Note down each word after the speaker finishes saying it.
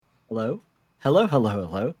Hello? Hello, hello,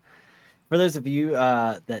 hello. For those of you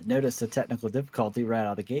that noticed a technical difficulty right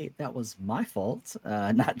out of the gate, that was my fault,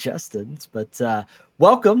 not Justin's. But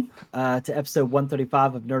welcome to episode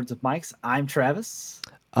 135 of Nerds with Mics. I'm Travis.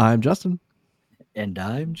 I'm Justin. And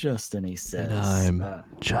I'm Justin, he And says. I'm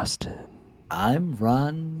Justin. I'm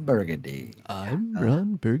Ron Burgundy. I'm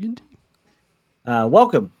Ron Burgundy.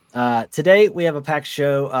 Welcome. Today we have a packed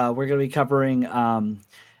show. We're going to be covering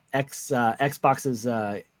Xbox's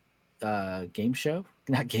game show,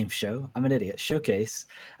 not game show. I'm an idiot. Showcase.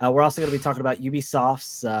 We're also going to be talking about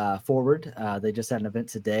Ubisoft's Forward. They just had an event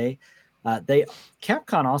today.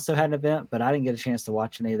 Capcom also had an event, but I didn't get a chance to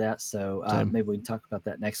watch any of that. So maybe we can talk about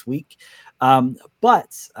that next week.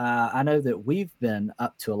 But I know that we've been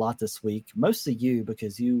up to a lot this week, mostly you,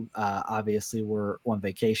 because you obviously were on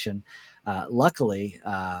vacation. Luckily,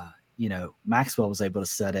 Maxwell was able to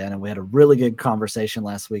set in, and we had a really good conversation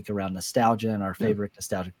last week around nostalgia and our favorite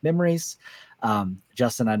nostalgic memories.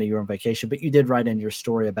 Justin, I know you were on vacation, but you did write in your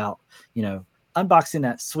story about, unboxing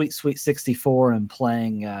that sweet 64 and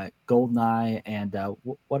playing GoldenEye and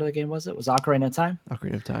what other game was it? Was Ocarina of Time?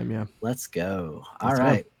 Ocarina of Time, yeah. Let's go. All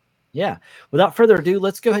right. Yeah. Without further ado,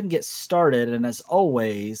 let's go ahead and get started. And as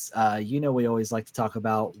always, we always like to talk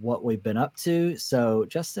about what we've been up to. So,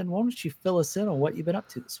 Justin, why don't you fill us in on what you've been up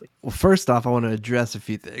to this week? Well, first off, I want to address a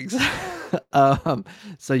few things.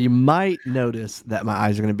 So you might notice that my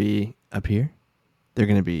eyes are going to be up here. They're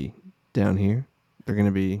going to be down here. They're going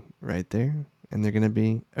to be right there. And they're going to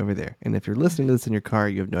be over there. And if you're listening to this in your car,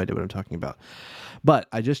 you have no idea what I'm talking about. But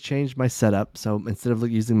I just changed my setup. So instead of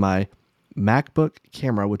using my MacBook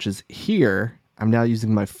camera, which is here, I'm now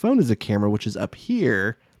using my phone as a camera, which is up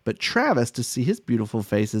here. But Travis, to see his beautiful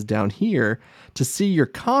face, is down here. To see your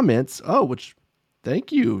comments,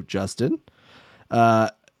 thank you, Justin.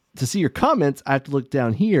 To see your comments, I have to look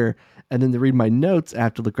down here. And then to read my notes, I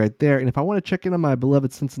have to look right there. And if I want to check in on my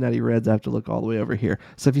beloved Cincinnati Reds, I have to look all the way over here.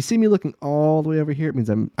 So if you see me looking all the way over here, it means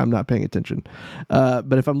I'm not paying attention.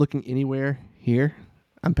 But if I'm looking anywhere here,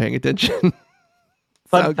 I'm paying attention.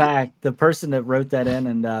 Fun fact, the person that wrote that in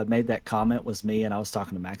and made that comment was me, and I was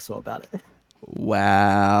talking to Maxwell about it.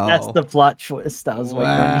 Wow. That's the plot twist I was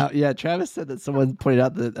waiting. Yeah, Travis said that someone pointed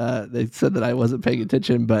out that they said that I wasn't paying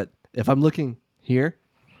attention, but if I'm looking here,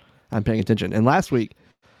 I'm paying attention. And last week,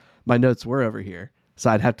 my notes were over here,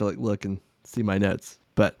 so I'd have to look and see my notes.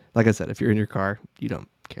 But like I said, if you're in your car, you don't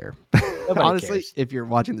care. Honestly, cares. If you're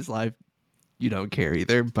watching this live, you don't care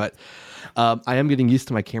either. But I am getting used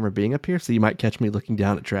to my camera being up here, so you might catch me looking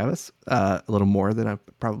down at Travis a little more than I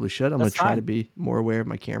probably should. I'm going to try to be more aware of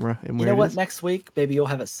my camera and where you know what? Next week, maybe you'll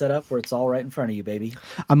have it set up where it's all right in front of you, baby.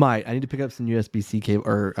 I might. I need to pick up some USB-C cable,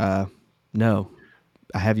 or no,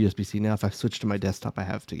 I have USB-C now. If I switch to my desktop, I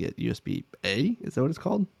have to get USB-A. Is that what it's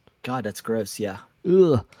called? God, that's gross. Yeah.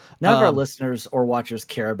 Ugh. None of our listeners or watchers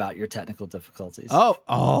care about your technical difficulties.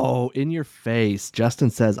 Oh, in your face.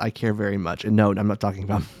 Justin says, I care very much. And no, I'm not talking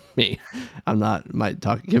about me. I'm not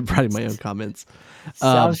writing my own comments.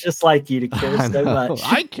 Sounds just like you to care so much.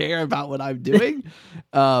 I care about what I'm doing.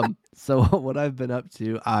 So what I've been up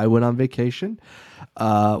to, I went on vacation.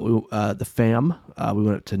 The fam, we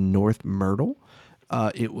went up to North Myrtle.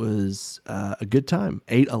 It was a good time.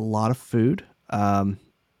 Ate a lot of food.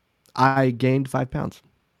 I gained 5 pounds.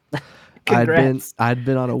 Congrats. I'd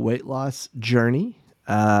been on a weight loss journey,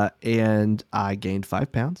 and I gained 5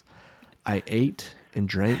 pounds. I ate and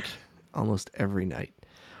drank almost every night.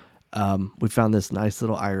 We found this nice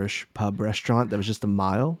little Irish pub restaurant that was just a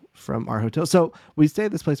mile from our hotel. So we stayed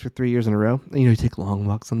at this place for 3 years in a row. And, you take long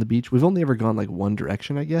walks on the beach. We've only ever gone one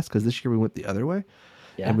direction, I guess, because this year we went the other way.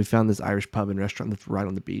 Yeah. And we found this Irish pub and restaurant that's right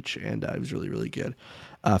on the beach, and it was really, really good.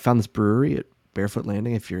 Found this brewery at Barefoot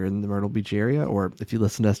Landing. If you're in the Myrtle Beach area, or if you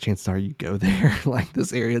listen to us, chances are you go there.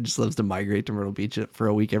 This area just loves to migrate to Myrtle Beach for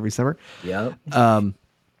a week every summer. Yep.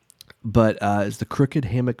 But it's the Crooked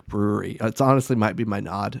Hammock Brewery. It's honestly might be my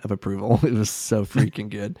nod of approval. It was so freaking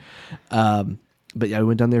good. But yeah, I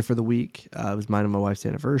went down there for the week. It was mine and my wife's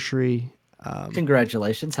anniversary.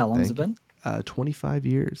 Congratulations. How long has it been? 25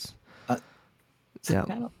 years. Yeah.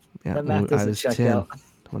 That math doesn't check out.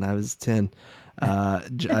 When I was 10.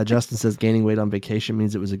 Justin says gaining weight on vacation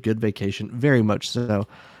means it was a good vacation. Very much so.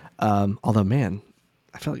 Although, man,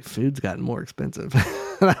 I feel like food's gotten more expensive.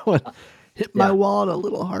 That one hit my wallet a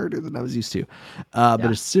little harder than I was used to. But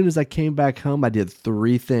as soon as I came back home, I did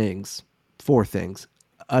 4 things.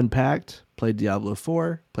 Unpacked, played Diablo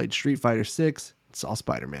 4, played Street Fighter 6, saw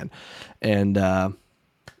Spider-Man. And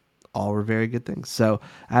all were very good things. So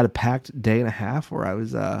I had a packed day and a half where I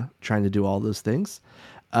was trying to do all those things.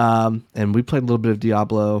 And we played a little bit of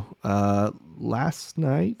Diablo last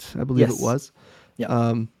night, I believe it was.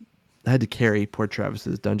 Yeah. I had to carry poor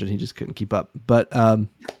Travis's dungeon. He just couldn't keep up. But it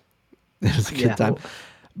was a good Yeah. time.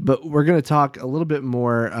 But we're going to talk a little bit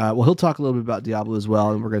more. Well, he'll talk a little bit about Diablo as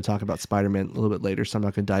well, and we're going to talk about Spider-Man a little bit later. So I'm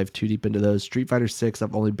not going to dive too deep into those. Street Fighter 6,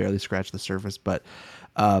 I've only barely scratched the surface, but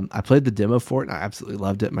I played the demo for it, and I absolutely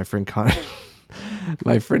loved it. My friend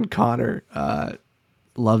Connor,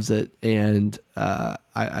 loves it, and I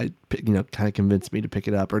kind of convinced me to pick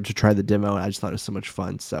it up or to try the demo, and I just thought it was so much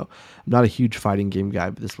fun. So I'm not a huge fighting game guy,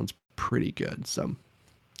 but this one's pretty good. So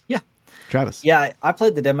Yeah. Travis. Yeah, I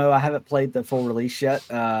played the demo. I haven't played the full release yet.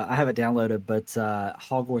 I have it downloaded, but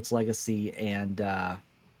Hogwarts Legacy and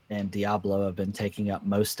Diablo have been taking up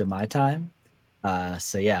most of my time.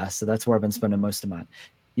 So that's where I've been spending most of mine.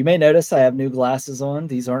 You may notice I have new glasses on.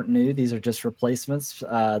 These aren't new. These are just replacements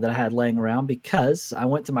that I had laying around because I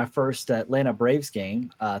went to my first Atlanta Braves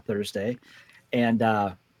game Thursday, and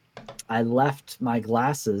I left my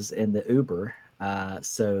glasses in the Uber.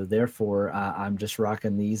 So therefore, I'm just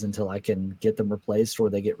rocking these until I can get them replaced or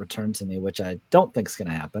they get returned to me, which I don't think is going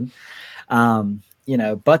to happen.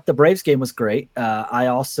 But the Braves game was great. I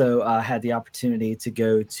also had the opportunity to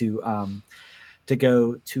go to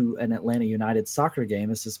an Atlanta United soccer game.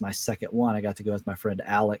 This is my second one. I got to go with my friend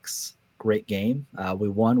Alex. Great game. We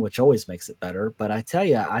won, which always makes it better. But I tell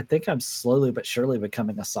you, I think I'm slowly but surely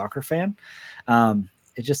becoming a soccer fan.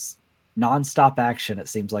 It just nonstop action. It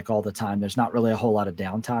seems like all the time. There's not really a whole lot of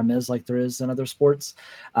downtime like there is in other sports.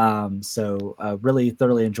 So really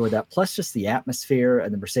thoroughly enjoyed that. Plus just the atmosphere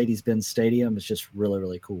and the Mercedes-Benz Stadium is just really,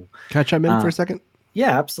 really cool. Can I chime in for a second?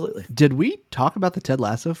 Yeah, absolutely. Did we talk about the Ted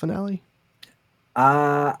Lasso finale?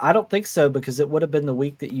 I don't think so because it would have been the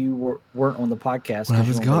week that you weren't on the podcast. When I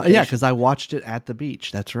was gone. Yeah, because I watched it at the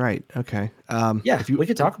beach. That's right. Okay. We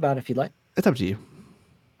could talk about it if you'd like. It's up to you.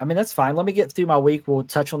 I mean, that's fine. Let me get through my week. We'll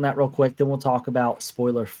touch on that real quick. Then we'll talk about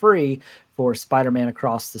spoiler free for Spider-Man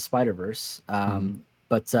Across the Spider-Verse.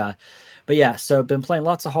 But yeah, so I've been playing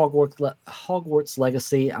lots of Hogwarts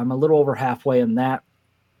Legacy. I'm a little over halfway in that.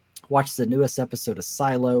 Watched the newest episode of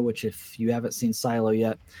Silo, which if you haven't seen Silo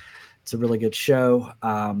yet, it's a really good show.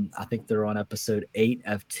 I think they're on episode 8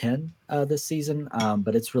 of 10 this season,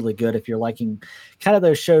 but it's really good if you're liking kind of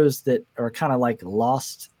those shows that are kind of like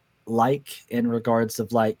Lost in regards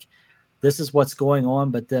of like this is what's going on,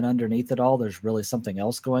 but then underneath it all there's really something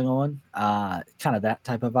else going on, kind of that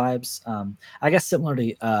type of vibes. I guess similar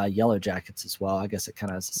to Yellow Jackets as well. I guess it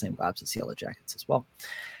kind of has the same vibes as Yellow Jackets as well.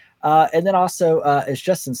 And then also, as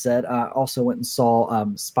Justin said, I also went and saw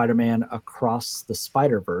Spider-Man Across the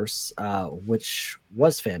Spider-Verse, which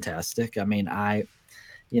was fantastic. I mean, I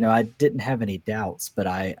didn't have any doubts,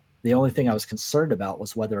 but the only thing I was concerned about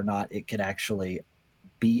was whether or not it could actually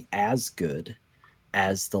be as good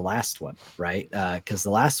as the last one, right? Because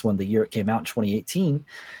the last one, the year it came out in 2018,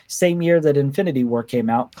 same year that Infinity War came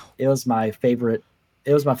out, it was my favorite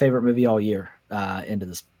movie all year. Into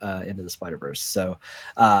the Spider-Verse. So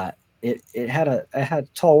it had a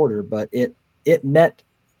tall order, but it met,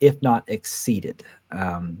 if not exceeded.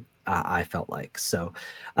 I felt like. So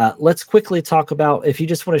let's quickly talk about, if you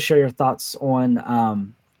just want to share your thoughts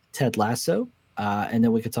on Ted Lasso, and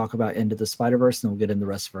then we could talk about Into the Spider-Verse, and then we'll get into the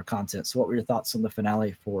rest of our content. So what were your thoughts on the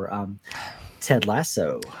finale for Ted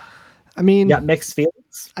Lasso? I mean, you got mixed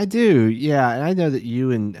feelings? I do, yeah. And I know that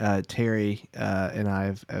you and Terry and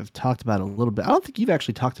I have talked about it a little bit. I don't think you've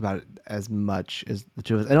actually talked about it as much as the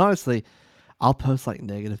two of us. And honestly, I'll post like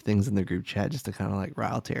negative things in the group chat just to kind of like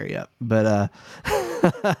rile Terry up. But I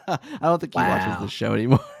don't think he watches the show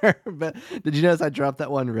anymore. But did you notice I dropped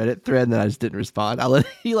that one Reddit thread and then I just didn't respond?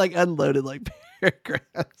 He like unloaded like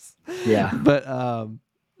paragraphs. Yeah. But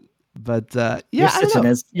yeah,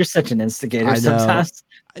 you're such an instigator sometimes.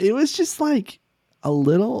 It was just like a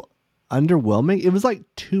little underwhelming. It was like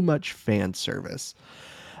too much fan service.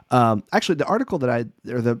 Actually, the article the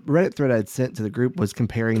Reddit thread I had sent to the group was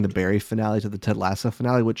comparing the Barry finale to the Ted Lasso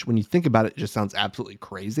finale, which when you think about it, just sounds absolutely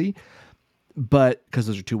crazy. But because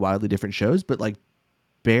those are two wildly different shows, but like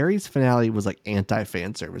Barry's finale was like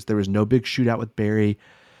anti-fan service. There was no big shootout with Barry.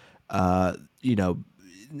 None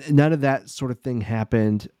of that sort of thing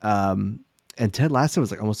happened. And Ted Lasso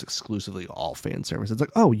was like almost exclusively all fan service. It's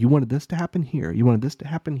like, oh, you wanted this to happen here. You wanted this to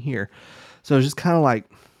happen here. So it was just kind of like,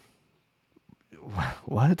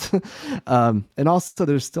 what? And also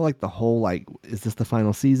there's still like the whole, like, is this the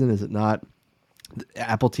final season? Is it not?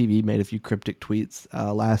 Apple TV made a few cryptic tweets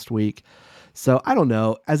last week. So I don't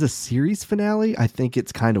know. As a series finale, I think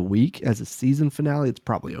it's kind of weak. As a season finale, it's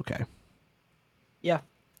probably okay. Yeah.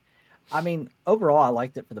 I mean, overall, I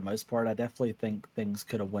liked it for the most part. I definitely think things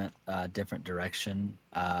could have went a different direction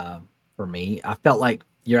for me. I felt like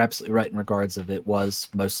you're absolutely right in regards of it was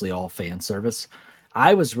mostly all fan service.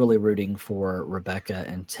 I was really rooting for Rebecca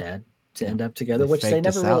and Ted to Yeah. end up together, They which they faked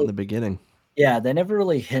never us out in really. the beginning. Yeah, they never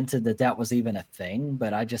really hinted that that was even a thing,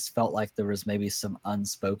 but I just felt like there was maybe some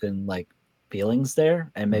unspoken like feelings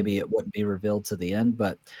there, and Mm. maybe it wouldn't be revealed to the end.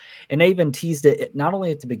 But and they even teased it not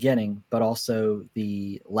only at the beginning, but also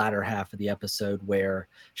the latter half of the episode where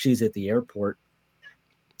she's at the airport.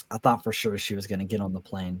 I thought for sure she was going to get on the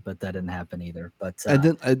plane, but that didn't happen either. But And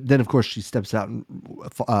then of course she steps out and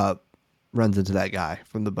runs into that guy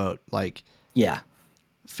from the boat, like yeah,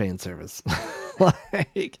 fan service.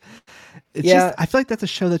 Like it's just yeah, I feel like that's a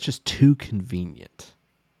show that's just too convenient.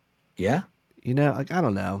 yeah, Like I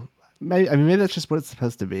don't know. Maybe that's just what it's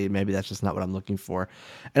supposed to be. Maybe that's just not what I'm looking for.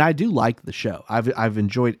 And I do like the show. I've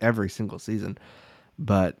enjoyed every single season,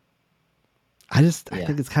 but I yeah.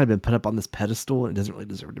 think it's kind of been put up on this pedestal and it doesn't really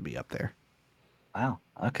deserve to be up there. Wow.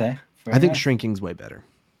 Okay. Fair I think enough. Shrinking's way better.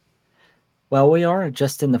 Well, we are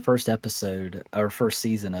just in the first episode or first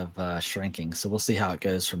season of Shrinking, so we'll see how it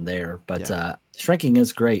goes from there. But Yeah. Shrinking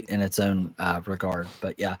is great in its own regard.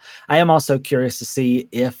 But yeah, I am also curious to see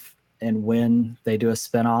if and when they do a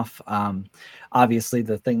spinoff. Obviously,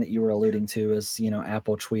 the thing that you were alluding to is,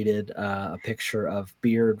 Apple tweeted a picture of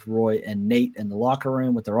Beard, Roy, and Nate in the locker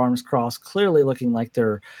room with their arms crossed, clearly looking like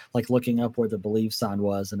they're like looking up where the believe sign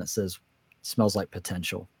was, and it says "smells like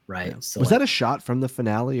potential," Yeah. right? So Was that like a shot from the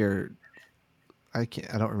finale or I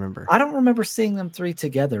don't remember. I don't remember seeing them three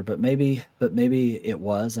together, but maybe it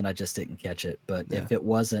was, and I just didn't catch it. But Yeah. if it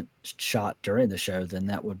wasn't shot during the show, then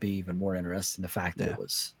that would be even more interesting. The fact that Yeah. it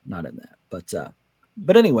was not in that.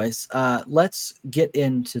 But anyways, let's get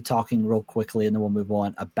into talking real quickly, and then we'll move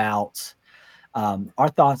on about our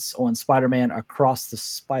thoughts on Spider-Man Across the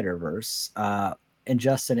Spider-Verse. And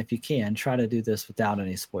Justin, if you can, try to do this without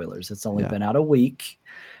any spoilers. It's only Yeah. been out a week.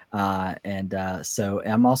 So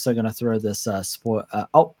I'm also going to throw this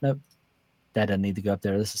oh, no, that doesn't need to go up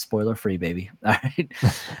there. This is spoiler free, baby. All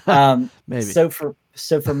right. Maybe. So for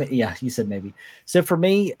me, yeah, you said maybe. So for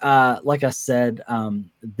me, like I said,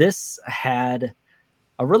 this had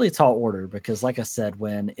a really tall order because, like I said,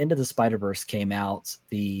 when Into the Spider-Verse came out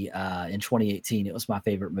in 2018, it was my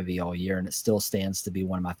favorite movie all year, and it still stands to be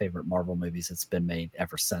one of my favorite Marvel movies that's been made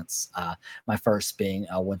ever since. My first being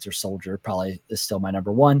Winter Soldier, probably is still my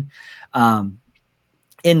number one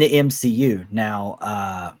in the MCU.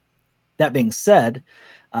 Now, that being said,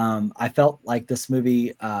 I felt like this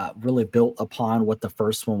movie really built upon what the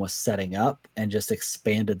first one was setting up and just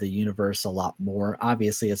expanded the universe a lot more.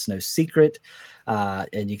 Obviously, it's no secret,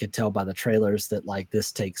 and you could tell by the trailers that like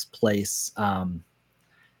this takes place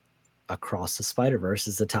across the Spider-Verse,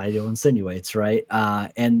 as the title insinuates, right?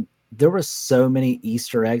 And there were so many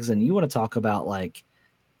Easter eggs, and you want to talk about like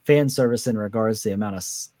fan service in regards to the amount of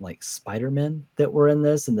like Spider-Men that were in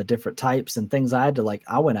this and the different types and things. I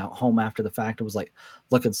went out home after the fact and was like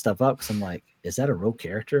looking stuff up because I'm like, is that a real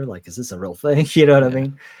character? Like, is this a real thing? You know what I Yeah.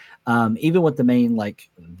 mean? Even with the main like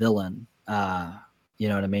villain, you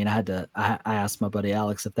know what I mean? I asked my buddy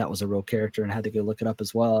Alex if that was a real character and had to go look it up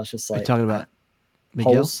as well. It's just Are you like talking about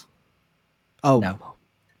Miguel? holes. Oh, No.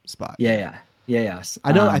 Spot. Yeah. Yeah. Yeah. Yeah. Yes.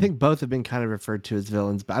 I know. I think both have been kind of referred to as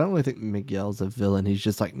villains, but I don't really think Miguel's a villain. He's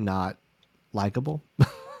just like not likable.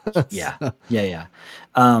 Yeah, So, yeah,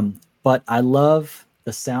 yeah. But I love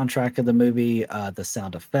the soundtrack of the movie, the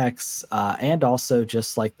sound effects, and also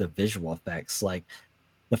just like the visual effects. Like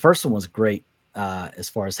the first one was great as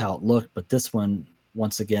far as how it looked, but this one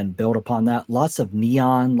once again built upon that. Lots of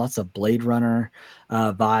neon, lots of Blade Runner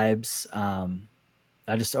vibes.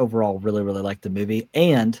 I just overall really, really liked the movie,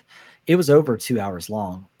 and it was over 2 hours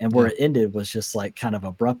long. And where yeah. it ended was just like kind of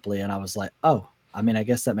abruptly, and I was like, oh. I mean, I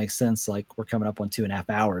guess that makes sense. Like we're coming up on 2.5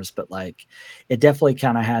 hours, but like it definitely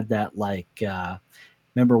kind of had that like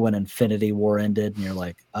remember when Infinity War ended and you're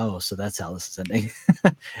like, oh, so that's how this is ending.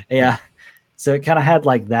 Yeah. Yeah. So it kind of had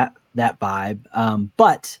like that vibe.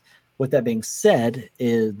 But with that being said,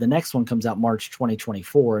 is the next one comes out March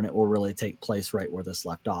 2024, and it will really take place right where this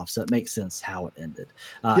left off. So it makes sense how it ended.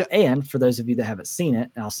 Yeah. And for those of you that haven't seen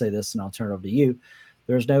it, and I'll say this and I'll turn it over to you.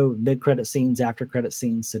 There's no mid-credit scenes, after-credit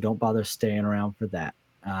scenes, so don't bother staying around for that.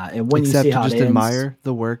 And when you see Except to how it just ends, admire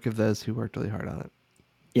the work of those who worked really hard on it.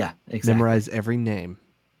 yeah, exactly. Memorize every name.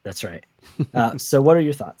 That's right. So what are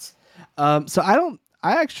your thoughts? So I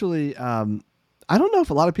actually, I don't know if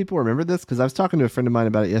a lot of people remember this because I was talking to a friend of mine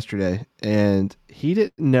about it yesterday, and he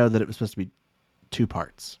didn't know that it was supposed to be two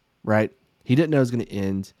parts, right? He didn't know it was going to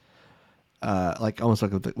end, like almost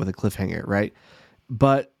like with a cliffhanger, right?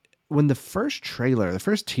 But when the first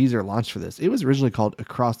teaser launched for this, it was originally called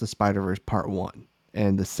Across the Spider-Verse Part 1.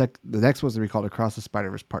 And the next was to be called Across the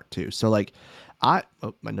Spider-Verse Part 2. So like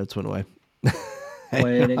my notes went away.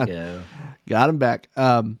 Way Hang to on. go. Got him back.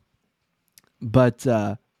 But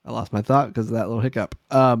I lost my thought because of that little hiccup.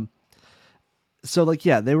 So like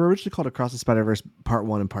yeah, they were originally called Across the Spider-Verse Part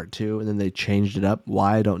 1 and Part 2, and then they changed it up.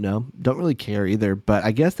 Why, I don't know. Don't really care either, but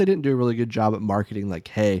I guess they didn't do a really good job at marketing like,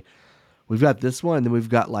 hey, we've got this one and then we've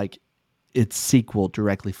got like its sequel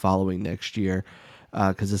directly following next year,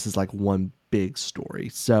 because this is like one big story.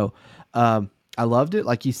 So I loved it.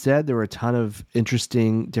 Like you said, there were a ton of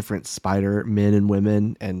interesting different spider men and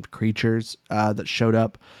women and creatures that showed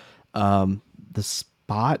up. The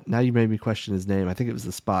Spot, now you made me question his name. I think it was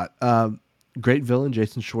the Spot. Great villain,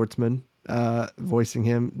 Jason Schwartzman, voicing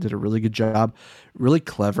him, did a really good job. Really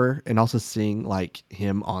clever, and also seeing like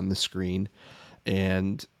him on the screen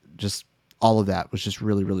and just all of that was just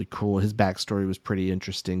really, really cool. His backstory was pretty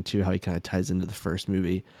interesting too, how he kind of ties into the first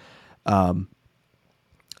movie.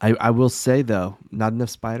 I will say though, not enough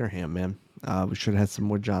Spider-Ham, man. We should have had some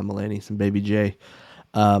more John Mulaney, some Baby J.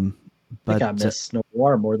 I think But I miss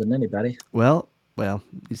Noir more than anybody. well,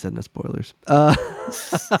 you said no spoilers.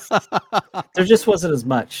 There just wasn't as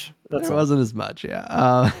much. That's There all. wasn't as much,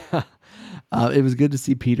 yeah. It was good to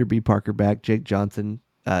see Peter B. Parker back. Jake Johnson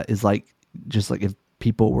is like, just like if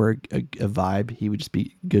people were a vibe, he would just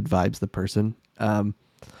be good vibes, the person. Yeah.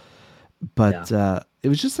 But it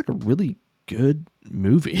was just like a really good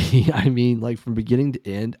movie. I mean, like from beginning to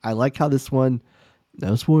end. I like how this one,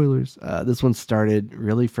 no spoilers, this one started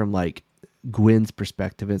really from like Gwen's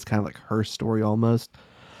perspective. It's kind of like her story almost.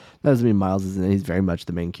 That doesn't mean Miles isn't. He's very much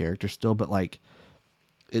the main character still, but like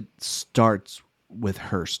it starts with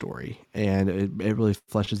her story, and it really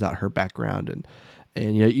fleshes out her background, and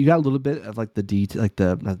you know, you got a little bit of like the detail, like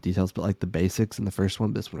the not the details, but like the basics in the first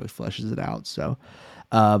one. But this one really fleshes it out. So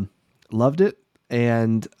loved it,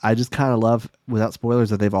 and I just kind of love, without spoilers,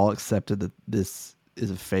 that they've all accepted that this is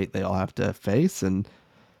a fate they all have to face, and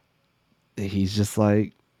he's just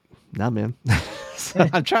like, nah, man. So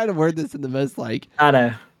I'm trying to word this in the most like I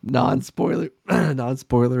know.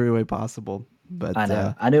 non-spoilery way possible, I but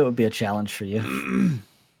know. I knew it would be a challenge for you. and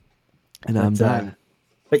I'm But dying.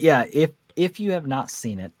 but yeah, if you have not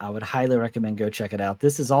seen it, I would highly recommend go check it out.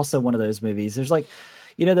 This is also one of those movies. There's like,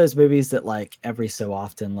 those movies that like every so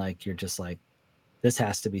often, like you're just like, this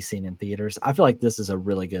has to be seen in theaters. I feel like this is a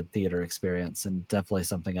really good theater experience and definitely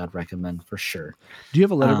something I'd recommend for sure. Do you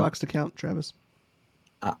have a Um, letterbox account, Travis?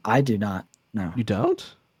 I do not. No, You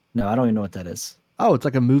don't? no, I don't even know what that is. Oh, it's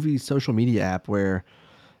like a movie social media app where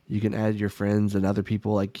you can add your friends and other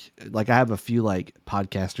people. Like I have a few like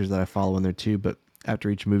podcasters that I follow in there too. But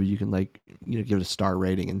after each movie, you can like, you know, give it a star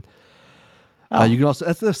rating, and Oh, you can also,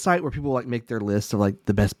 that's the site where people like make their list of like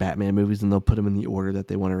the best Batman movies, and they'll put them in the order that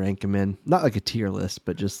they want to rank them in. Not like a tier list,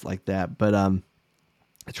 but just like that. But it's I really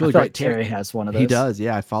feel like great. Terry has one of He those. does,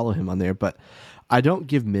 yeah. I follow him on there, but I don't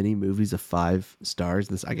give many movies a 5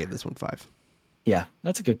 stars. I gave this one 5. Yeah,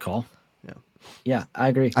 that's a good call. Yeah, Yeah, I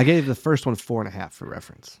agree. I gave the first one 4.5 for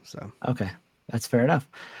reference. So Okay, that's fair enough.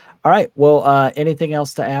 All right. Well, anything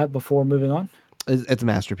else to add before moving on? it's a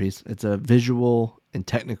masterpiece. It's a visual and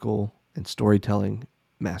technical and storytelling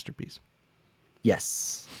masterpiece.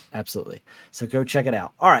 Yes, absolutely. So go check it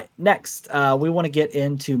out. All right. Next, we want to get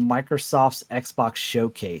into Microsoft's Xbox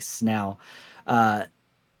Showcase. Now, uh,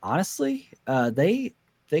 honestly, they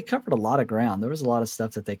covered a lot of ground. There was a lot of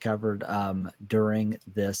stuff that they covered during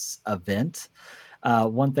this event.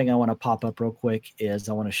 One thing I want to pop up real quick is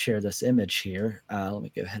I want to share this image here. Let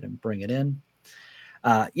me go ahead and bring it in.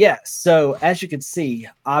 Yeah, so as you can see,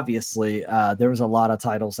 obviously, there was a lot of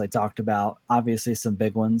titles they talked about. Obviously, some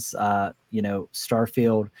big ones,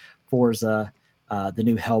 Starfield, Forza, the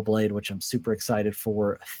new Hellblade, which I'm super excited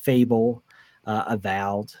for, Fable,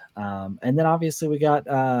 Avowed. And then obviously, we got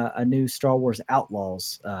a new Star Wars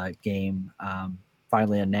Outlaws game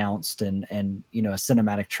finally announced, and a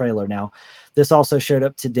cinematic trailer. Now, this also showed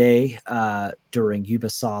up today during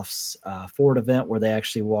Ubisoft's Forward event, where they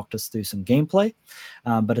actually walked us through some gameplay.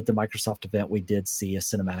 But at the Microsoft event, we did see a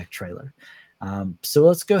cinematic trailer. So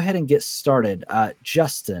let's go ahead and get started.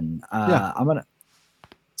 Justin, Yeah.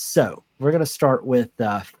 So we're gonna start with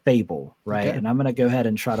Fable, right? Okay. And I'm gonna go ahead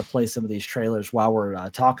and try to play some of these trailers while we're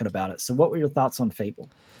talking about it. So, what were your thoughts on Fable?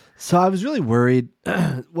 So I was really worried.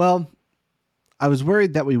 Well, I was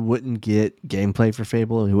worried that we wouldn't get gameplay for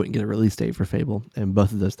Fable and we wouldn't get a release date for Fable. And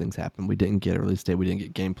both of those things happened. We didn't get a release date. We didn't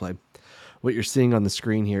get gameplay. What you're seeing on the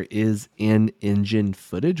screen here is in-engine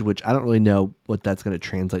footage, which I don't really know what that's going to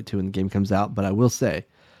translate to when the game comes out. But I will say,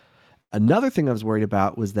 another thing I was worried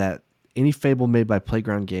about was that any Fable made by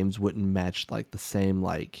Playground Games wouldn't match like the same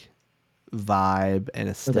like vibe and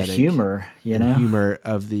For the aesthetic humor, and humor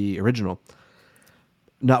of the original.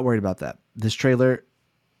 Not worried about that. This trailer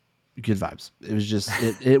good vibes. It was just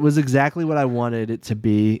it was exactly what I wanted it to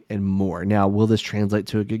be and more. Now, will this translate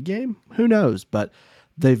to a good game? Who knows? But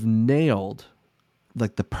they've nailed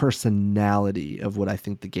like the personality of what I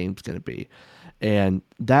think the game's going to be. And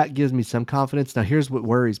that gives me some confidence. Now, here's what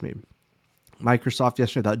worries me. Microsoft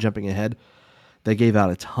yesterday, without jumping ahead, they gave out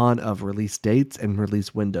a ton of release dates and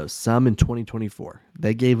release windows, some in 2024.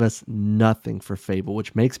 They gave us nothing for Fable,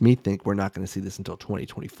 which makes me think we're not going to see this until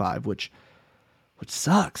 2025, which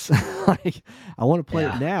sucks. Like, I want to play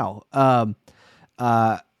it Yeah.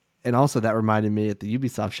 now. And also that reminded me at the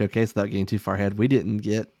Ubisoft showcase, without getting too far ahead, we didn't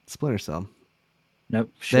get Splinter Cell. Nope.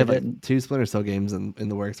 They Sure have like didn't. 2 Splinter Cell games in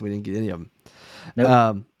the works. We didn't get any of them.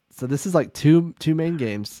 Nope. So this is like two main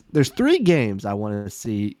games. There's 3 games I want to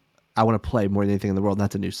see. I want to play more than anything in the world. And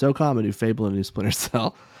that's a new SOCOM, a new Fable, and a new Splinter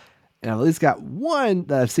Cell. And I've at least got one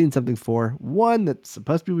that I've seen something for, one that's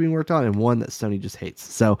supposed to be being worked on, and one that Sony just hates.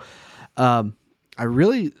 So, I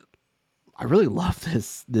really love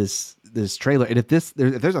this trailer. And if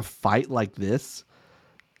there's a fight like this,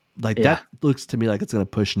 like Yeah. that looks to me like it's going to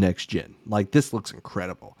push next gen. Like this looks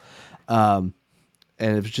incredible. And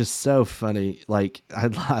it was just so funny. Like I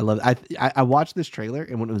love it. I watched this trailer,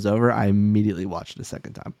 and when it was over, I immediately watched it a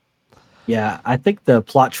second time. Yeah, I think the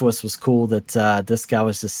plot twist was cool that this guy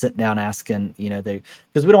was just sitting down asking, they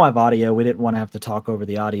because we don't have audio, we didn't want to have to talk over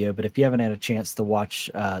the audio. But if you haven't had a chance to watch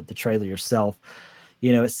the trailer yourself,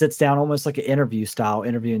 it sits down almost like an interview style,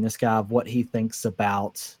 interviewing this guy of what he thinks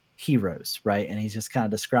about heroes, right? And he's just kind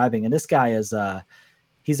of describing. And this guy is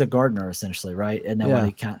he's a gardener essentially, right? And then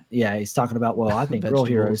when Yeah. he he's talking about, well, I think real Vegetables,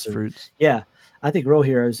 heroes are, fruits. yeah, I think real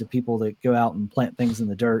heroes are people that go out and plant things in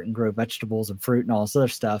the dirt and grow vegetables and fruit and all this other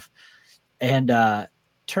stuff. And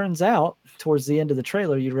turns out towards the end of the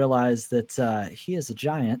trailer, you realize that he is a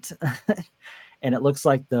giant. And it looks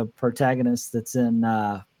like the protagonist that's in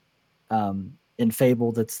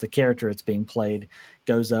Fable, that's the character that's being played,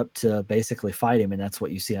 goes up to basically fight him. And that's what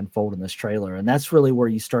you see unfold in this trailer. And that's really where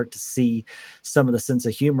you start to see some of the sense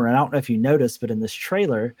of humor. And I don't know if you noticed, but in this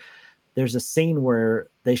trailer, there's a scene where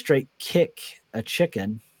they straight kick a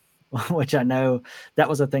chicken, which I know that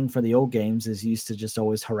was a thing for the old games, is used to just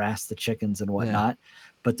always harass the chickens and whatnot. Yeah.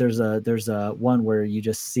 But there's a one where you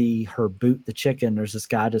just see her boot the chicken. There's this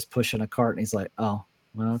guy just pushing a cart, and he's like, "Oh,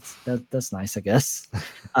 well, that's nice, I guess."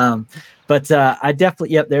 But I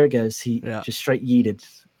definitely, yep, there it goes. He just straight yeeted.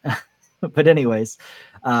 But anyways,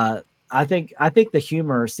 I think the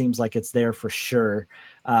humor seems like it's there for sure,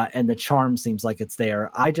 and the charm seems like it's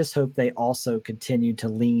there. I just hope they also continue to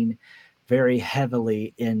lean very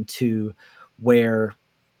heavily into where,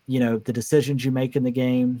 the decisions you make in the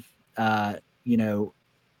game,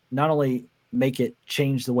 not only make it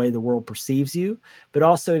change the way the world perceives you, but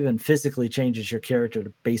also even physically changes your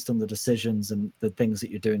character based on the decisions and the things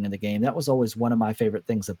that you're doing in the game. That was always one of my favorite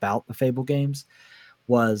things about the Fable games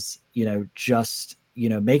was, just,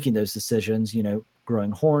 making those decisions,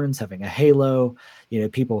 growing horns, having a halo,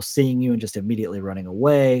 people seeing you and just immediately running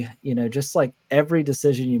away, just like every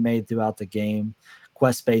decision you made throughout the game,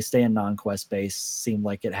 quest-based and non-quest-based, seemed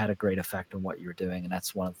like it had a great effect on what you were doing. And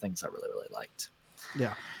that's one of the things I really, really liked.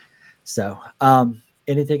 Yeah. So,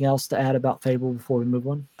 anything else to add about Fable before we move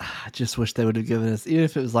on? I just wish they would have given us, even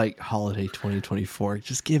if it was like holiday 2024,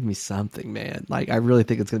 just give me something, man. Like, I really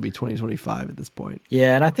think it's going to be 2025 at this point.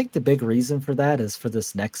 Yeah, and I think the big reason for that is for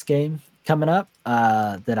this next game coming up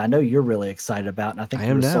that I know you're really excited about, and I think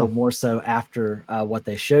you were sold more so after what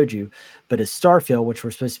they showed you, but it's Starfield, which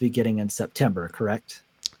we're supposed to be getting in September, correct?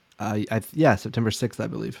 September 6th, I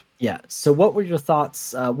believe. Yeah. So what were your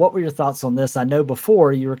thoughts? What were your thoughts on this? I know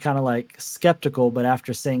before you were kind of like skeptical, but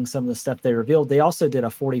after seeing some of the stuff they revealed, they also did a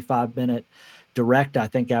 45-minute direct, I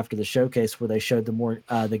think, after the showcase where they showed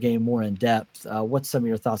the game more in depth. What's some of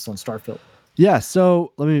your thoughts on Starfield? Yeah.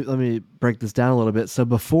 So let me break this down a little bit. So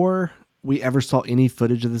before we ever saw any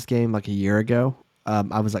footage of this game, like a year ago,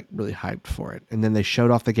 I was like really hyped for it, and then they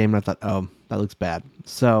showed off the game, and I thought, oh, that looks bad.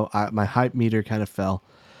 So my hype meter kind of fell.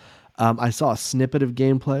 I saw a snippet of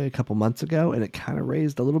gameplay a couple months ago, and it kind of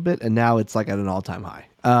raised a little bit, and now it's like at an all-time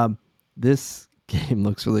high. This game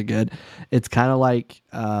looks really good. It's kind of like,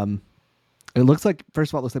 it looks like,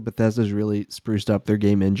 first of all, it looks like Bethesda's really spruced up their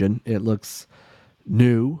game engine. It looks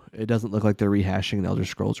new. It doesn't look like they're rehashing an Elder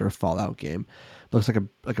Scrolls or a Fallout game. It looks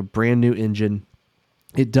like a brand new engine.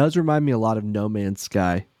 It does remind me a lot of No Man's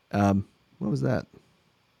Sky. What was that?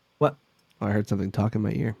 What? Oh, I heard something talk in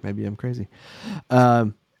my ear. Maybe I'm crazy.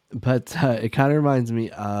 But it kind of reminds me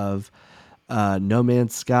of No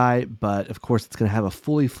Man's Sky, but of course it's going to have a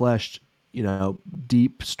fully fleshed,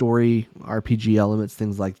 deep story, RPG elements,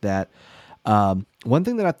 things like that. One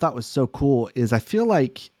thing that I thought was so cool is I feel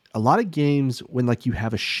like a lot of games when like you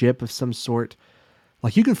have a ship of some sort,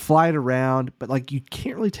 like you can fly it around, but like you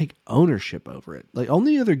can't really take ownership over it. Like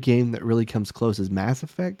only other game that really comes close is Mass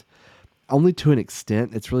Effect, only to an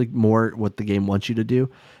extent. It's really more what the game wants you to do,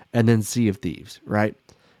 and then Sea of Thieves, right?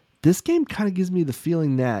 This game kind of gives me the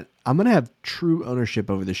feeling that I'm going to have true ownership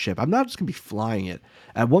over the ship. I'm not just going to be flying it.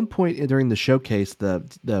 At one point during the showcase,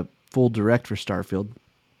 the full direct for Starfield,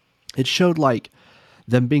 it showed like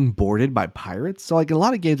them being boarded by pirates. So like in a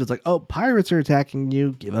lot of games, it's like, oh, pirates are attacking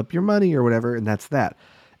you, give up your money or whatever, and that's that.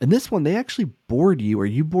 In this one, they actually board you or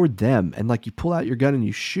you board them, and like you pull out your gun and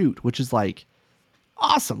you shoot, which is like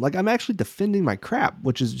awesome. Like I'm actually defending my crap,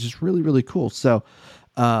 which is just really really cool. So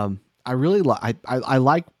I really like I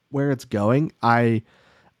like where it's going. I'm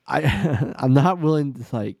not willing to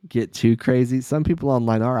like get too crazy. Some people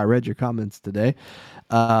online are. I read your comments today.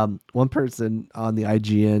 One person on the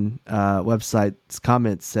IGN website's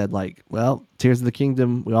comments said like, "Well, Tears of the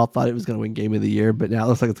Kingdom, we all thought it was going to win Game of the Year, but now it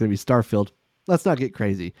looks like it's going to be Starfield." Let's not get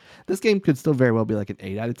crazy. This game could still very well be like an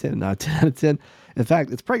 8 out of 10, not a 10 out of 10. In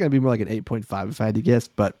fact, it's probably going to be more like an 8.5 if I had to guess,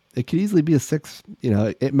 but it could easily be a 6. You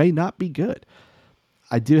know, it may not be good.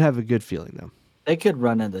 I do have a good feeling though. They could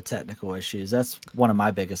run into technical issues. That's one of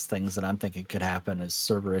my biggest things that I'm thinking could happen is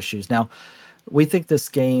server issues. Now, we think this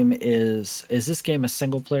game is this game a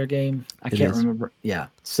single player game? I can't remember. Yeah.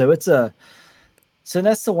 So that's the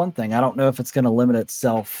one thing. I don't know if it's going to limit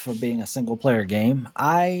itself from being a single player game.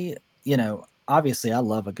 Obviously I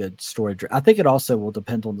love a good story. I think it also will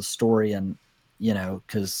depend on the story and,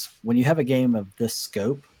 because when you have a game of this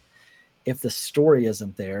scope, if the story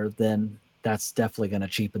isn't there, then that's definitely going to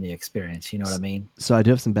cheapen the experience. You know what I mean? So I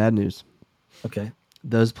do have some bad news. Okay.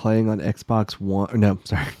 Those playing on Xbox One, or no,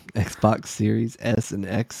 sorry, Xbox Series S and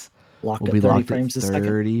X will be 30 locked frames at a second.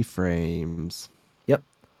 30 frames. Yep.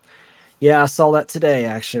 Yeah, I saw that today,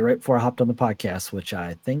 actually, right before I hopped on the podcast, which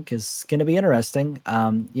I think is going to be interesting.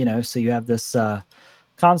 So you have this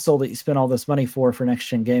console that you spent all this money for next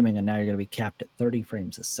gen gaming, and now you're going to be capped at 30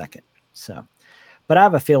 frames a second. So, but I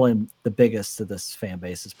have a feeling the biggest of this fan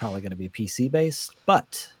base is probably going to be PC based.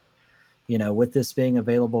 But, with this being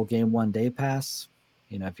available Game One Day Pass,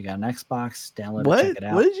 if you got an Xbox, download it, check it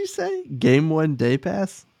out. What did you say? Game One Day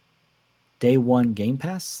Pass? Day One Game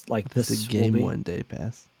Pass? Like this this is a Game One Day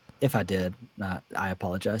Pass. If I did, I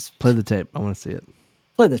apologize. Play the tape. I want to see it.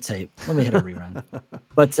 Play the tape. Let me hit a rerun.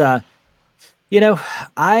 But,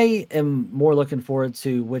 I am more looking forward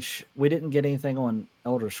to which we didn't get anything on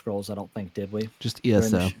Elder Scrolls, I don't think, did we? Just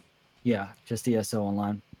ESO. Yeah, just ESO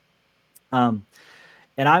Online. And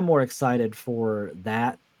I'm more excited for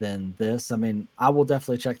that than this. I mean, I will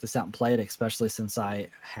definitely check this out and play it, especially since I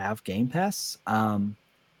have Game Pass. And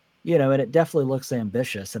it definitely looks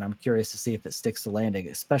ambitious, and I'm curious to see if it sticks to landing,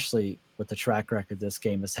 especially with the track record this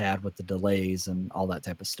game has had with the delays and all that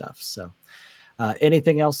type of stuff. So,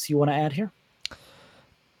 anything else you want to add here?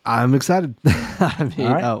 I'm excited.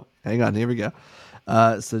 Hang on. Here we go.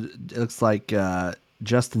 So it looks like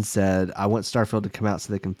Justin said, "I want Starfield to come out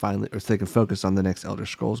so they can focus on the next Elder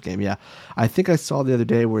Scrolls game." Yeah, I think I saw the other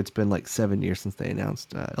day where it's been like 7 years since they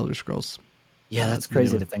announced Elder Scrolls. Yeah, that's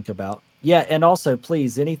crazy to think about. Yeah, and also,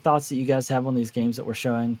 please, any thoughts that you guys have on these games that we're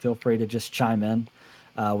showing, feel free to just chime in.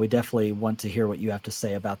 We definitely want to hear what you have to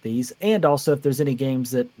say about these. And also, if there's any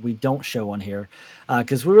games that we don't show on here,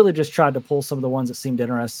 because we really just tried to pull some of the ones that seemed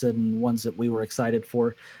interested and ones that we were excited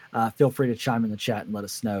for, feel free to chime in the chat and let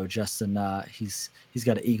us know. Justin, he's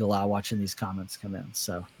got an eagle eye watching these comments come in,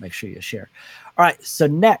 so make sure you share. All right, so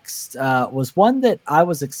next was one that I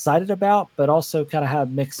was excited about, but also kind of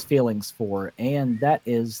had mixed feelings for, and that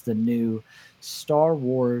is the new Star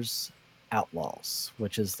Wars Outlaws,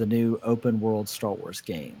 which is the new open world Star Wars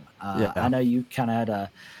game. I know you kind of had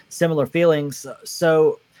similar feelings.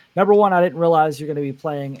 So, number one, I didn't realize you're going to be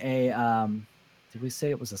playing a. Did we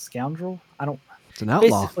say it was a scoundrel? It's an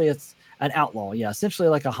outlaw. Basically, it's an outlaw. Yeah, essentially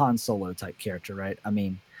like a Han Solo type character, right? I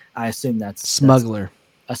mean, I assume that's smuggler.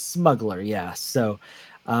 A smuggler, yeah. So,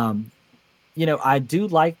 I do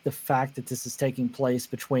like the fact that this is taking place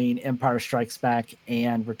between Empire Strikes Back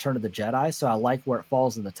and Return of the Jedi. So I like where it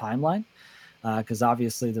falls in the timeline, because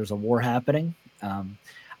obviously there's a war happening.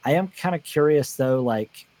 I am kind of curious though,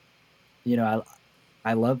 like,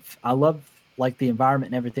 I love like the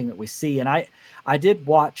environment and everything that we see. And I did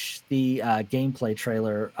watch the gameplay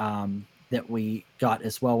trailer that we got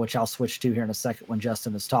as well, which I'll switch to here in a second when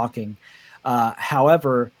Justin is talking.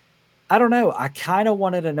 However, I don't know. I kind of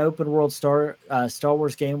wanted an open world Star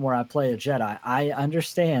Wars game where I play a Jedi. I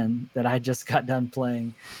understand that I just got done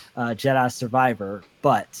playing Jedi Survivor,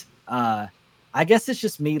 but I guess it's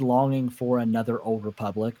just me longing for another Old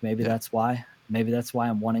Republic. Maybe that's why. maybe that's why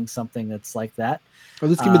I'm wanting something that's like that. Or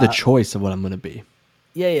let's give me the choice of what I'm going to be.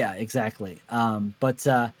 Yeah, exactly. But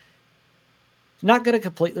not going to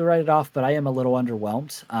completely write it off, but I am a little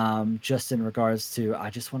underwhelmed. Just in regards to, I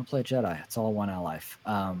just want to play Jedi. That's all I want out of life.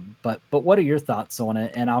 But what are your thoughts on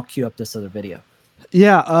it? And I'll queue up this other video.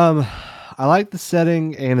 Yeah, I like the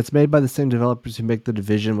setting, and it's made by the same developers who make The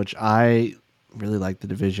Division, which I really like The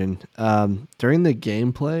Division. During the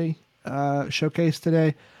gameplay showcase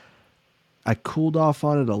today, I cooled off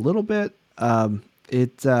on it a little bit.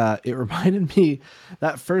 It reminded me,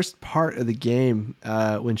 that first part of the game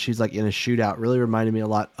when she's like in a shootout really reminded me a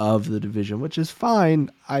lot of The Division, which is fine.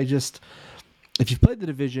 If you've played The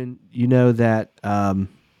Division, you know that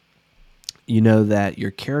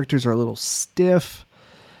your characters are a little stiff.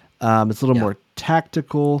 It's a little more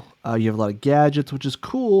tactical. You have a lot of gadgets, which is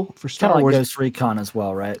cool for Star Wars. Kind of like Ghost Recon as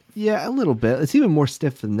well, right? Yeah, a little bit. It's even more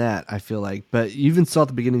stiff than that, I feel like. But you even saw at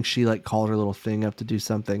the beginning she like called her little thing up to do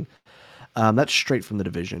something. That's straight from The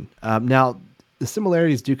Division. Now, the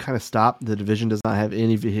similarities do kind of stop. The Division does not have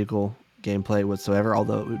any vehicle gameplay whatsoever,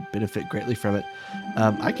 although it would benefit greatly from it.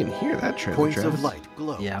 I can hear that trailer. Points of light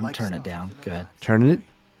glow. Yeah, I'm turning it down. Good. Turning it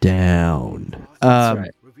down. That's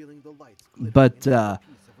right. But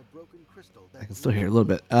I can still hear a little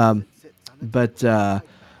bit.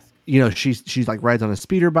 She's like rides on a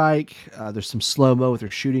speeder bike. There's some slow mo with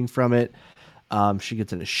her shooting from it. She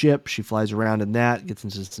gets in a ship. She flies around in that. Gets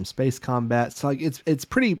into some space combat. So like it's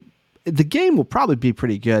pretty. The game will probably be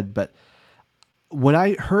pretty good. But when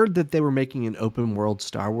I heard that they were making an open world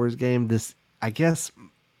Star Wars game, I guess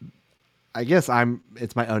it's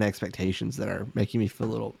my own expectations that are making me feel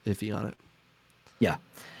a little iffy on it.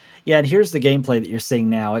 Yeah, and here's the gameplay that you're seeing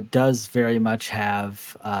now. It does very much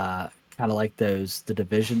have kind of like the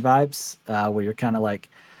Division vibes, where you're kind of like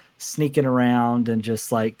sneaking around and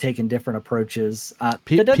just like taking different approaches.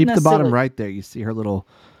 Peep the bottom right there. You see her little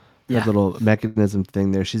mechanism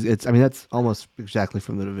thing there. That's almost exactly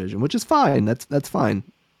from The Division, which is fine. That's fine.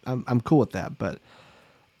 I'm cool with that, but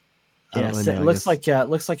it looks like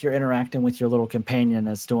you're interacting with your little companion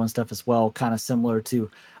that's doing stuff as well, kind of similar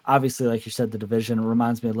to, obviously, like you said, The Division. It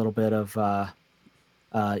reminds me a little bit of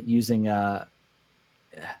using trying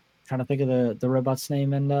to think of the robot's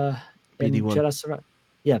name in BD1. Jedi Survivor.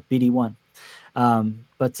 Yeah, BD1.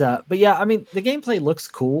 But yeah, I mean, the gameplay looks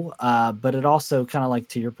cool, but it also kind of, like,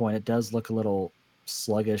 to your point, it does look a little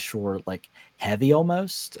sluggish or like heavy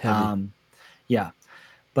almost. Yeah.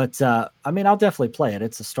 But I mean, I'll definitely play it.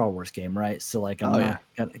 It's a Star Wars game, right? So like, I'm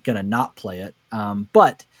not gonna not play it.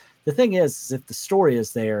 But the thing is if the story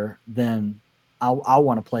is there, then I'll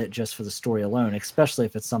want to play it just for the story alone, especially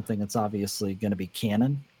if it's something that's obviously going to be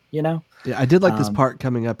canon. Yeah, I did like this part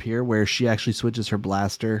coming up here where she actually switches her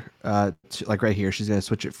blaster. Like right here, she's going to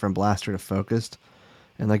switch it from blaster to focused,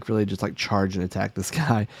 and like really just like charge and attack this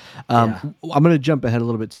guy. I'm going to jump ahead a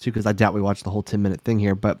little bit too because I doubt we watched the whole 10-minute thing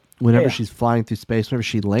here. But whenever she's flying through space, whenever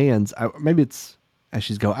she lands, maybe it's as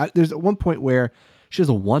she's going. There's at one point where she has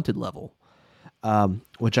a wanted level,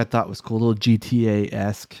 which I thought was cool, a little GTA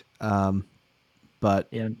esque. But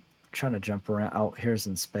yeah, I'm trying to jump around. Oh, here's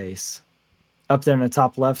in space. Up there in the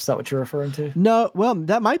top left, is that what you're referring to? No, well,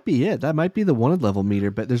 that might be it. That might be the wanted level meter.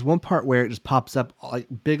 But there's one part where it just pops up like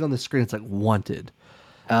big on the screen. It's like wanted.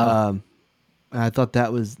 I thought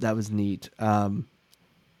that was neat.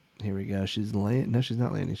 Here we go. She's landing. No, she's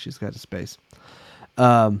not landing. She's got to space.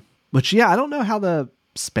 But yeah, I don't know how the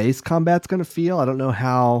space combat's going to feel. I don't know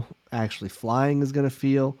how actually flying is going to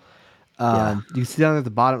feel. You can see down at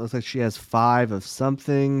the bottom, it looks like she has 5 of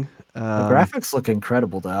something. The graphics look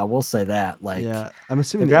incredible, though. I will say that. Like, yeah, I'm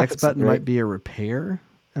assuming the X button might be a repair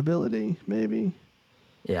ability, maybe.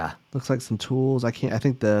 Yeah, looks like some tools. I can't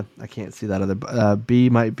see that other. B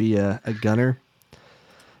might be a gunner.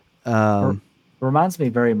 Reminds me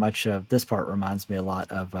very much of this part. Reminds me a lot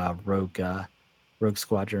of Rogue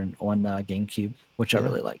Squadron on GameCube, which I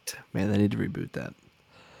really liked. Man, they need to reboot that.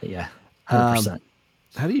 Yeah, 100%.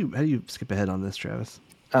 How do you skip ahead on this, Travis?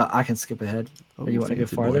 I can skip ahead. Or you want to go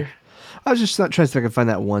farther? I was just trying to see if I can find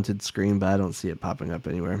that wanted screen, but I don't see it popping up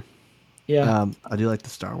anywhere. Yeah. I do like the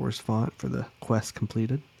Star Wars font for the quest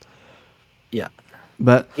completed. Yeah.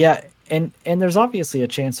 But yeah, and there's obviously a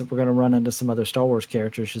chance that we're going to run into some other Star Wars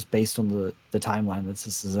characters just based on the timeline that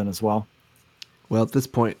this is in as well. Well, at this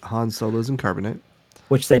point, Han Solo's in Carbonite,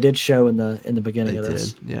 which they did show in the beginning of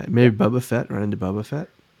this. Yeah, maybe Boba Fett. Run into Boba Fett.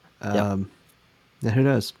 Yeah, who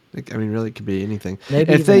knows? I mean, really, it could be anything.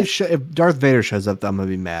 Maybe if Darth Vader shows up, I'm gonna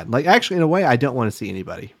be mad. Like, actually, in a way, I don't want to see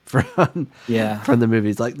anybody from the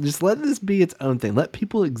movies. Like, just let this be its own thing. Let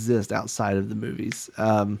people exist outside of the movies,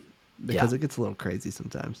 because it gets a little crazy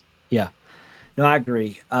sometimes. Yeah, no, I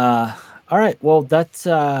agree. I All right. Well, that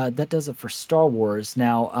does it for Star Wars.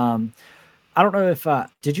 Now, I don't know if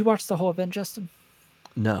did you watch the whole event, Justin?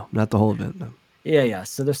 No, not the whole event. No. Yeah, yeah.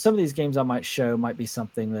 So there's some of these games I might show might be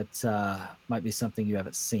something that might be something you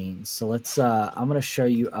haven't seen. So let's I'm going to show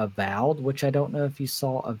you Avowed, which I don't know if you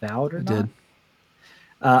saw Avowed or I not. did.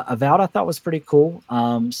 Avowed I thought was pretty cool.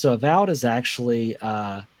 So Avowed is actually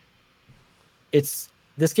it's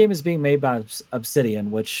this game is being made by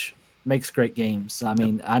Obsidian, which makes great games. I Yep.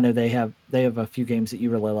 mean, I know they have a few games that you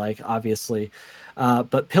really like, obviously,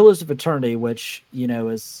 but Pillars of Eternity, which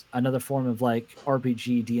is another form of like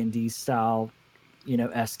RPG D&D style,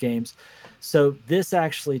 s games. So this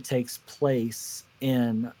actually takes place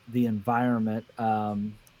in the environment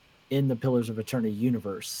in the Pillars of Eternity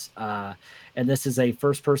universe, and this is a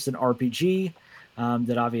first-person RPG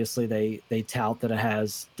that obviously they tout that it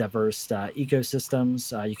has diverse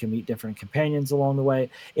ecosystems. You can meet different companions along the way.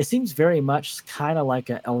 It seems very much kind of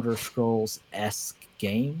like a Elder Scrolls esque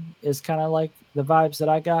game. Is kind of like the vibes that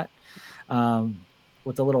I got, um,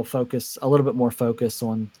 with a little bit more focus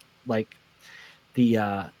on like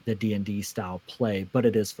the D&D style play, but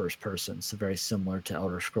it is first person, so very similar to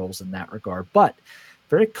Elder Scrolls in that regard. But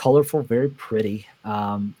very colorful, very pretty.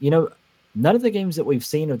 None of the games that we've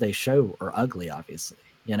seen or they show are ugly. Obviously,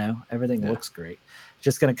 everything Yeah. looks great. It's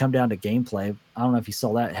just going to come down to gameplay. I don't know if you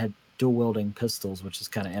saw that. It had dual wielding pistols, which is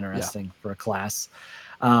kind of Yeah. interesting for a class.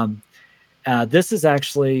 Um, this is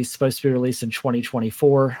actually supposed to be released in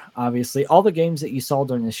 2024. Obviously, all the games that you saw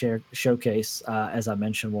during the showcase, as I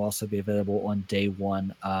mentioned, will also be available on day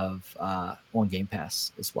one of on Game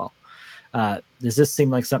Pass as well. Does this seem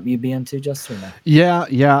like something you'd be into, Justin, or no? Yeah,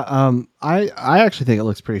 yeah. I actually think it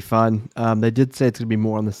looks pretty fun. They did say it's gonna be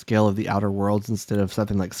more on the scale of the Outer Worlds instead of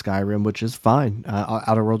something like Skyrim, which is fine.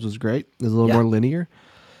 Outer Worlds was great. It's a little Yeah, more linear.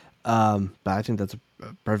 But I think that's a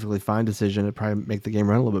perfectly fine decision. It'd probably make the game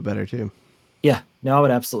run a little bit better too. yeah. No, I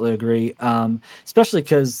would absolutely agree. Especially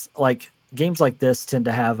because like games like this tend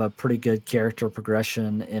to have a pretty good character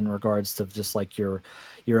progression in regards to just like your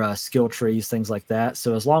skill trees, things like that.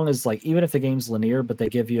 So as long as like even if the game's linear, but they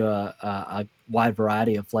give you a wide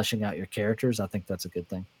variety of fleshing out your characters, I think that's a good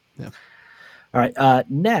thing. Yeah. All right.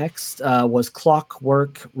 Next was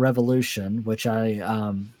Clockwork Revolution, which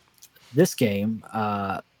this game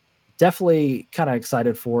definitely kind of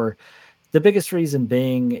excited for. The biggest reason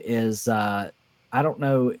being is I don't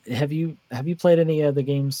know. Have you played any of the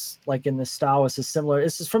games like in this style? This is similar.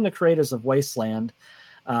 This is from the creators of Wasteland,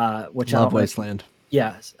 which I Love don't know if you. Wasteland.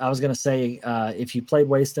 Yeah, I was gonna say if you played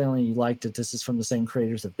Wasteland and you liked it, this is from the same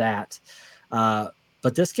creators of that. Uh,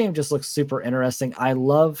 but this game just looks super interesting. I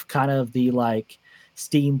love kind of the like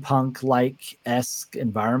steampunk like esque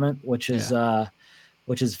environment, Yeah.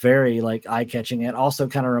 which is very like eye catching. It also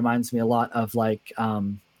kind of reminds me a lot of like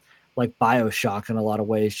BioShock in a lot of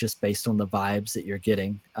ways, just based on the vibes that you're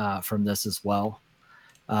getting from this as well.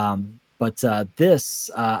 But this,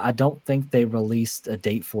 I don't think they released a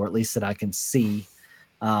date for, at least that I can see.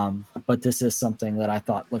 But this is something that I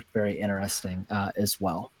thought looked very interesting as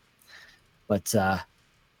well. But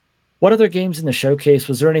what other games in the showcase?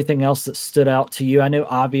 Was there anything else that stood out to you? I know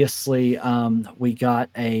obviously we got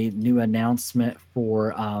a new announcement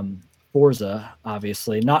for Forza,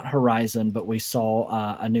 obviously not Horizon, but we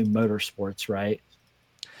saw a new Motorsports, right?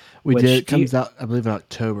 We did. Which It do you? comes out, I believe, in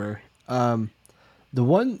October. The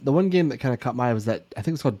one game that kind of caught my eye was that I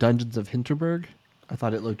think it's called Dungeons of Hinterberg. I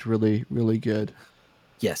thought it looked really really good.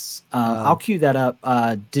 Yes, I'll cue that up.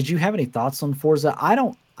 Did you have any thoughts on Forza? I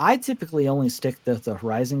don't. I typically only stick to the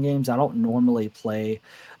Horizon games. I don't normally play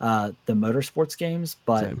the motorsports games.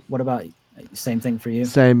 But Same. what about same thing for you?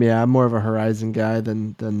 Same, yeah. I'm more of a Horizon guy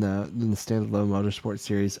than the standalone Motorsport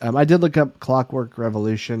series. I did look up Clockwork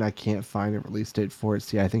Revolution. I can't find a release date for it.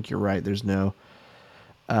 See, I think you're right. There's no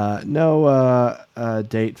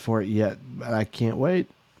date for it yet, but I can't wait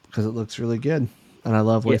because it looks really good, and I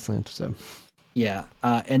love Yeah, Wasteland. So yeah.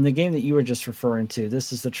 And the game that you were just referring to,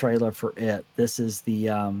 this is the trailer for it. This is the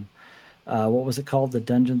what was it called? The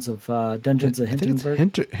Dungeons of I think it's Hindenburg.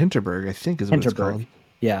 Hinterberg. I think is what it's Hinterberg. called.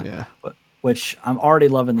 Yeah. Yeah, Which I'm already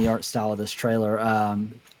loving the art style of this trailer.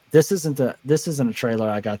 This isn't a trailer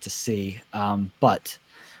I got to see, but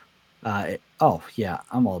oh yeah,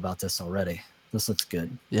 I'm all about this already. This looks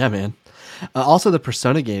good. yeah, man. Also, the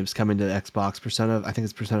Persona games coming to Xbox. Persona, I think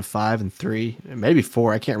it's Persona 5 and 3, maybe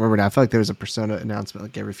 4. I can't remember now. I feel like there was a Persona announcement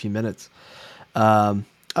like every few minutes. Um,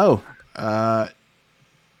 oh,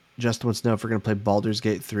 Justin wants to know if we're going to play Baldur's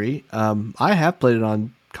Gate 3. I have played it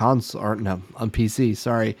on console, or no, on PC.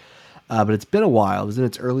 Sorry. But it's been a while. It was in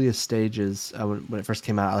its earliest stages when it first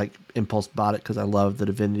came out. I like impulse bought it because I love the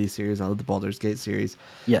Divinity series. I love the Baldur's Gate series.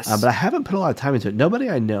 But Yes. I haven't put a lot of time into it. Nobody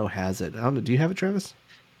I know has it. I don't know. Do you have it, Travis?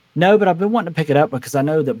 No, but I've been wanting to pick it up because I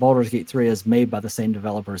know that Baldur's Gate 3 is made by the same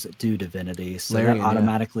developers that do Divinity. So that Larian, yeah.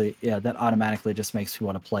 automatically, yeah, that automatically just makes me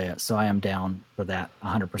want to play it. So I am down for that Yeah.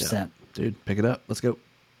 100%. Dude, pick it up. Let's go.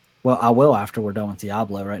 Well, I will after we're done with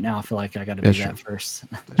Diablo. Right now, I feel like I got to do That's that true. first.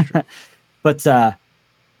 That's true.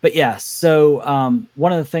 But yeah, so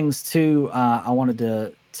one of the things too I wanted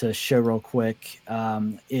to show real quick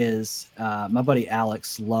is my buddy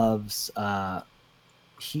Alex loves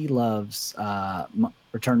he loves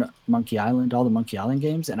Return to Monkey Island, all the Monkey Island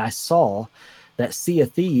games, and I saw that Sea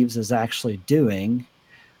of Thieves is actually doing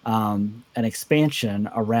an expansion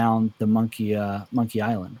around the Monkey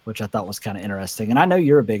Island, which I thought was kind of interesting. And I know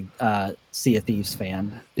you're a big Sea of Thieves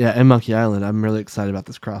fan. Yeah, and Monkey Island. I'm really excited about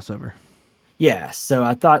this crossover. Yeah, so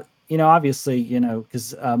I thought, obviously,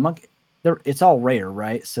 because Monkey, it's all Rare,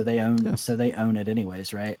 right? Yeah. So they own it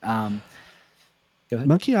anyways, right? Go ahead.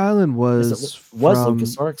 Monkey Island Is it was was from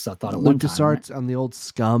LucasArts? I thought at one time, right? LucasArts on the old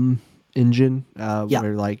Scum engine, Yeah,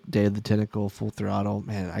 where like Day of the Tentacle, Full Throttle.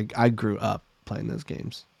 Man, I grew up playing those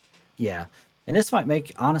games. yeah. And this might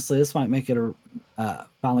make it a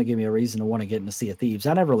finally give me a reason to want to get into Sea of Thieves.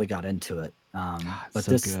 I never really got into it, God, it's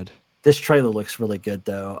but so good. this trailer looks really good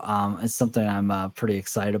though. It's something I'm pretty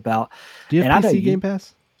excited about. Do you And have I know PC Game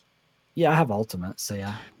Pass? yeah, I have Ultimate, so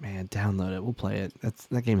yeah, Man, download it. We'll play it.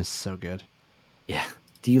 That game is so good. yeah.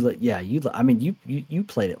 Do you? Yeah, I mean, you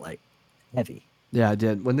played it like heavy. Yeah, I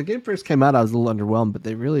did. When the game first came out, I was a little underwhelmed, but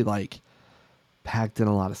they really like packed in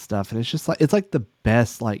a lot of stuff, and it's like the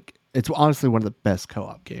best. Like it's honestly one of the best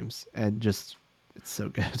co-op games, and just it's so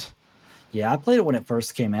good. Yeah, I played it when it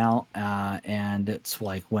first came out, and it's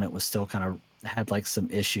like when it was still kind of had like some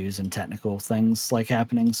issues and technical things like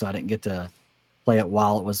happening, so I didn't get to play it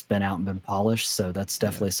while it was been out and been polished. So that's Yeah.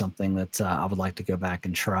 definitely something that I would like to go back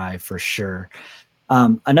and try for sure.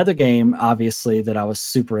 Another game, obviously, that I was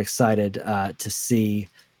super excited to see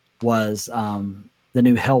was the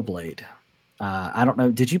new Hellblade. I don't know.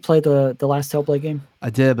 Did you play the last Hellblade game? I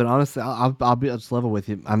did, but honestly, I'll just level with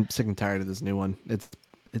you. I'm sick and tired of this new one.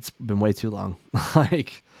 It's been way too long.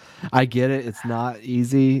 Like, I get it. It's not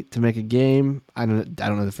easy to make a game. I don't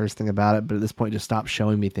know the first thing about it, but at this point, just stop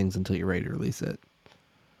showing me things until you're ready to release it.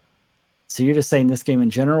 So you're just saying this game in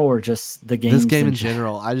general, or just the This games game in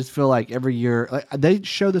general, I just feel like every year, like they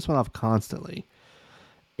show this one off constantly,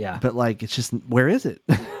 Yeah, but like it's just where is it?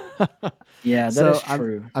 yeah, that So is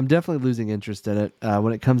true. I'm definitely losing interest in it.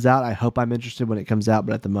 When it comes out, I hope I'm interested when it comes out,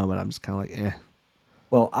 but at the moment, I'm just kind of like, eh.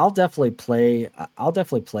 Well, I'll definitely play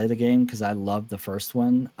the game because I love the first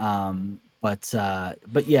one.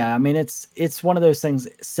 But yeah, I mean it's one of those things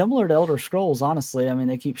similar to Elder Scrolls, honestly. I mean,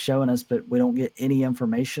 they keep showing us, but we don't get any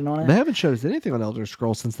information on They it. haven't showed us anything on Elder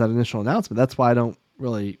Scrolls since that initial announcement. That's why I don't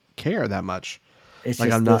really care that much. It's Like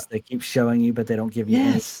just I'm this, not. they keep showing you, but they don't give you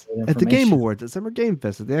any Yes, at the Game information. Awards, at Summer Game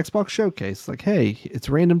Fest, at the Xbox Showcase, like, hey, it's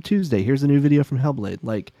Random Tuesday. Here's a new video from Hellblade.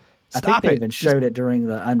 Like, I think stop they it. even Just showed it during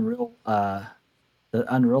the Unreal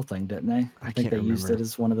thing, didn't they? I I think can't they used remember. it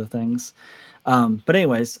as one of the things. But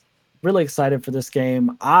anyways, really excited for this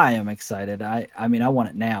game. I am excited. I mean, I want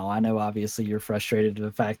it now. I know obviously you're frustrated with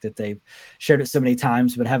the fact that they've showed it so many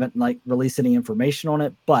times but haven't like released any information on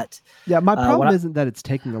it. But Yeah, my when problem I isn't that it's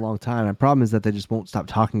taking a long time. My problem is that they just won't stop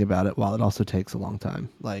talking about it while it also takes a long time.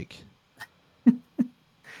 Like,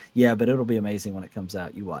 yeah, but it'll be amazing when it comes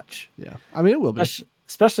out. You watch. yeah, I mean, it will be.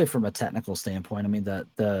 Especially from a technical standpoint. I mean,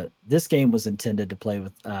 the this game was intended to play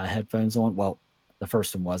with headphones on. Well, the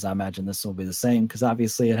first one was. I imagine this will be the same because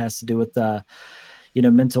obviously it has to do with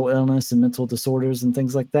mental illness and mental disorders and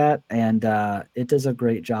things like that. And it does a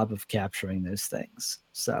great job of capturing those things.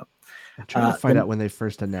 So I'm trying to find then out when they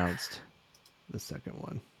first announced the second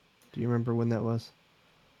one. Do you remember when that was?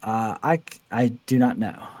 I do not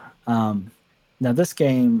know. Um, Now this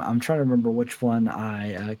game, I'm trying to remember which one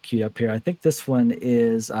I queued up here. I think this one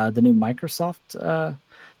is the new Microsoft.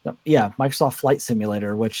 Yeah, Microsoft Flight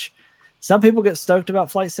Simulator, which some people get stoked about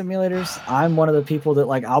flight simulators. I'm one of the people that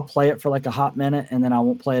like I'll play it for like a hot minute and then I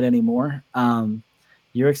won't play it anymore.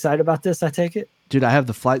 You're excited about this? I take it. Dude, I have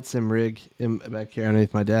the flight sim rig back here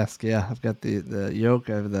underneath my desk. Yeah, I've got the yoke,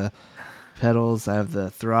 I have the pedals, I have the Oh,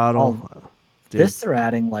 throttle. Dude, this they're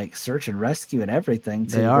adding like search and rescue and everything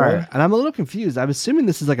they too, are. bro. And I'm a little confused. I'm assuming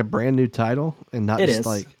this is like a brand new title and not It just is.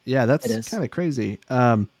 like, yeah, It that's is. kind of crazy.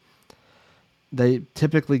 They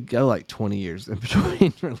typically go like 20 years in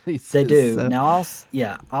between They releases. do. So Now,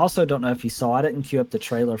 I also don't know if you saw. I didn't queue up the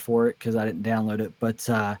trailer for it because I didn't download it. But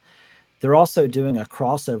They're also doing a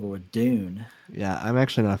crossover with Dune. Yeah, I'm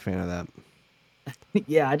actually not a fan of that.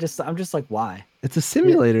 Yeah, I'm just like, why? It's a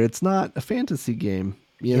Yeah, simulator. It's not a fantasy game.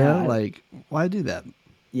 You yeah, know, like why do that?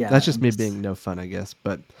 yeah. That's just I'm me just being no fun, I guess.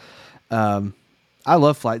 But um, I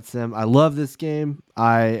love Flight Sim. I love this game.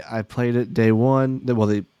 I played it day one.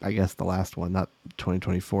 Well, I guess the last one, not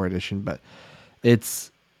 2024 edition, but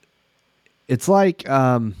it's it's like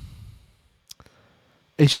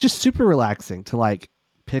it's just super relaxing to like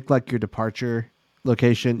pick like your departure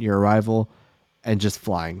location, your arrival, and just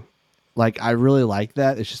flying. Like I really like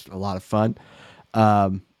that. It's just a lot of fun.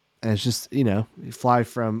 Um, and it's just you fly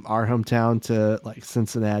from our hometown to like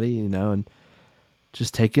Cincinnati, and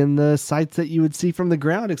just taking the sights that you would see from the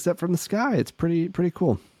ground, except from the sky. It's pretty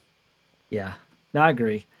cool. yeah. No, I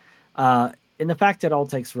agree. And the fact it all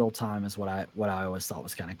takes real time is what I always thought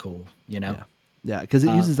was kind of cool. You know. Yeah, yeah, because it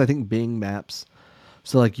Uh, uses I think Bing Maps,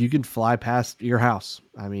 so like you can fly past your house.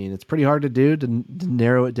 I mean, it's pretty hard to do to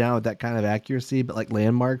narrow it down with that kind of accuracy, but like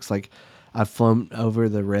landmarks, like I've flown over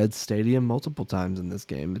the Reds Stadium multiple times in this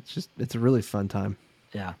game. It's a really fun time.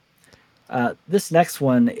 yeah. This next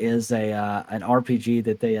one is a an RPG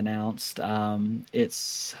that they announced.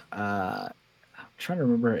 It's I'm trying to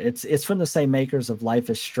remember. It's from the same makers of Life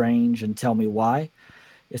is Strange and Tell Me Why.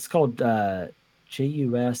 It's called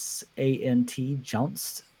JUSANT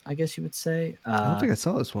Jounce, I guess you would say. I don't think I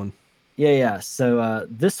saw this one. Yeah, yeah. So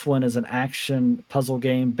this one is an action puzzle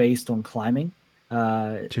game based on climbing.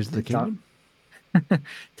 Tears of the It talk, Kingdom.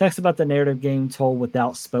 talks about the narrative game told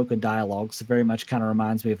without spoken dialogue. So very much kind of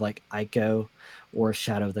reminds me of like Ico or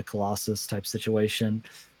Shadow of the Colossus type situation.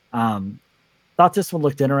 Um, Thought this one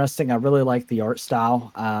looked interesting. I really like the art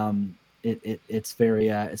style. It's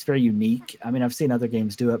very unique. I mean, I've seen other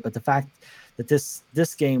games do it, but the fact that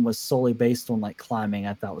this game was solely based on like climbing,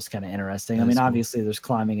 I thought was kind of interesting. I That mean, is cool. obviously there's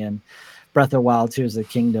climbing in Breath of the Wild, Tears of the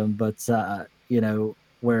Kingdom, but you know,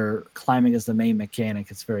 where climbing is the main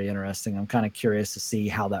mechanic, it's very interesting. I'm kind of curious to see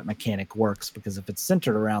how that mechanic works because if it's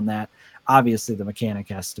centered around that, obviously the mechanic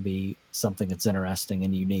has to be something that's interesting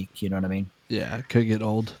and unique. You know what I mean? Yeah, it could get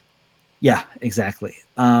old. Yeah, exactly.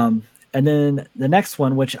 And then the next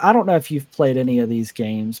one, which I don't know if you've played any of these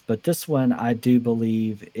games, but this one I do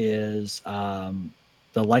believe is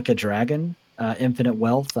the Like a Dragon, Infinite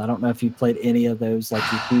Wealth. I don't know if you've played any of those like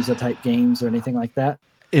Yakuza type games or anything like that.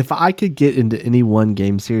 If I could get into any one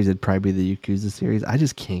game series, it'd probably be the Yakuza series. I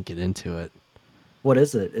just can't get into it. What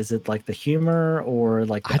is it? Is it like the humor or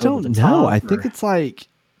like I the over the don't know. top I think or it's like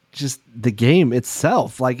just the game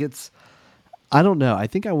itself. Like I don't know. I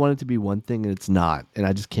think I want it to be one thing and it's not, and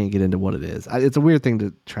I just can't get into what it is. It's a weird thing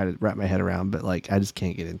to try to wrap my head around, but like I just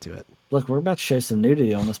can't get into it. look, we're about to show some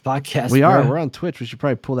nudity on this podcast, We are. bro. We're on Twitch. We should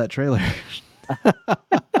probably pull that trailer.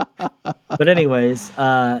 But anyways,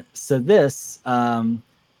 so this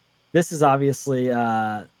is obviously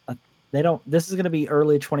they don't. This is going to be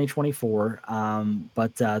early 2024,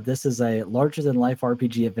 but this is a larger than life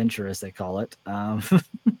RPG adventure, as they call it.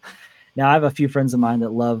 Now, I have a few friends of mine that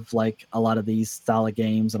love like a lot of these style of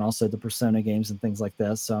games and also the Persona games and things like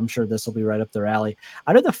this. So I'm sure this will be right up their alley.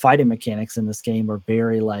 I know the fighting mechanics in this game are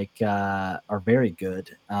are very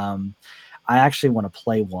good. I actually want to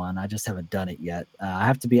play one. I just haven't done it yet. I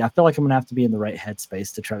have to be. I feel like I'm gonna have to be in the right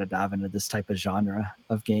headspace to try to dive into this type of genre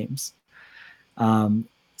of games.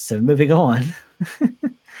 So moving on,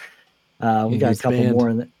 we You got a get couple banned.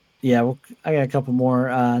 more. Yeah, I got a couple more,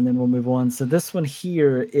 and then we'll move on. So this one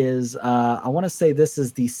here is, I want to say this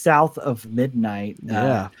is the South of Midnight,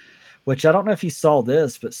 Yeah, which I don't know if you saw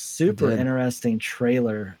this, but I super did. interesting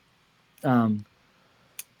trailer. Um,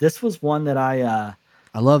 this was one that I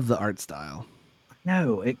love the art style.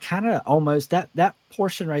 no, it kind of almost that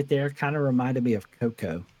portion right there kind of reminded me of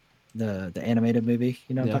Coco, the animated movie.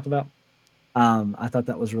 You know what I'm Yeah. talking about? I thought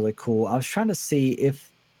that was really cool. I was trying to see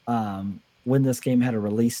if when this game had a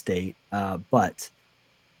release date, but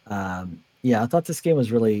yeah, I thought this game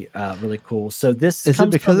was really cool. So this Is it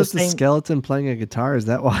comes from because the it's a same. skeleton playing a guitar? Is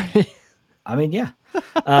that why? I mean, yeah,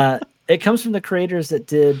 it comes from the creators that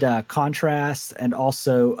did Contrast and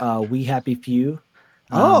also We Happy Few.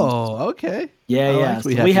 Um, Oh, okay. Yeah, I yeah. liked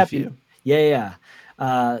We So we Happy happy. Few. Yeah,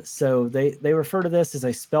 yeah. So they refer to this as a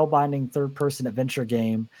spellbinding third person adventure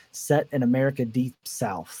game set in America deep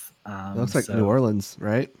south. It looks like New Orleans,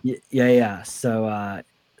 right? Yeah, yeah.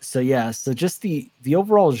 So yeah. So just the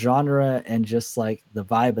overall genre and just like the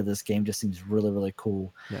vibe of this game just seems really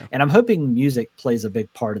cool. Yeah. And I'm hoping music plays a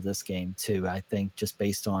big part of this game too. I think just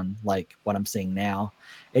based on like what I'm seeing now,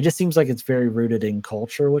 it just seems like it's very rooted in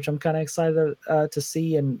culture, which I'm kind of excited to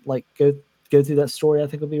see and like go through that story. I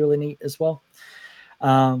think would be really neat as well.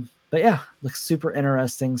 but yeah, looks super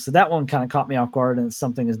interesting. So that one kind of caught me off guard, and it's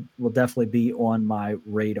something that will definitely be on my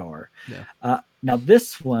radar. Yeah. Now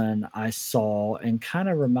this one I saw and kind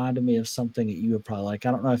of reminded me of something that you would probably like.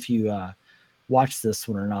 I don't know if you watched this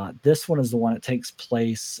one or not. This one is the one that takes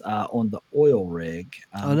place on the oil rig.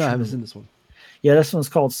 Oh no, I haven't seen this one. Yeah, this one's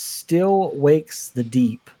called Still Wakes the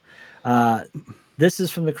Deep. Uh, this is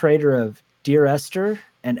from the creator of Dear Esther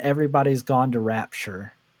and Everybody's Gone to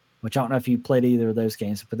Rapture, which I don't know if you played either of those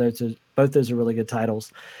games, but both those are really good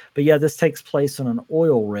titles. But yeah, this takes place on an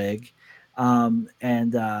oil rig. And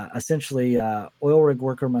essentially, oil rig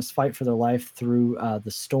worker must fight for their life through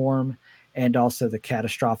the storm and also the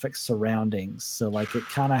catastrophic surroundings. So like it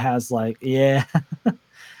kind of has like, yeah,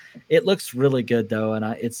 it looks really good though. And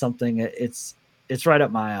it's something it's right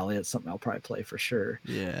up my alley. It's something I'll probably play for sure.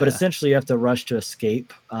 Yeah. But essentially you have to rush to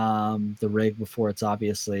escape the rig before it's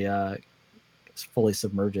obviously fully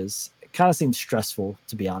submerges. It kind of seems stressful,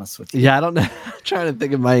 to be honest with you. Yeah, I don't know. I'm trying to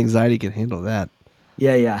think if my anxiety can handle that.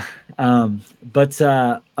 Yeah. But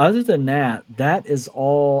other than that, that is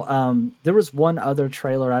all. There was one other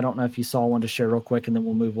trailer. I don't know if you saw one to share real quick, and then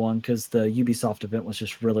we'll move on because the Ubisoft event was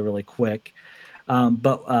just really, really quick.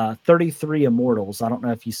 But 33 Immortals, I don't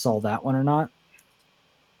know if you saw that one or not.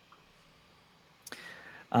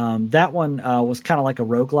 That one was kind of like a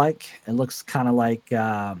roguelike. It looks kind of like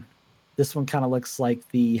this one kind of looks like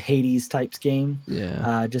the Hades types game.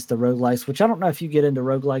 Yeah. Just the roguelikes, which I don't know if you get into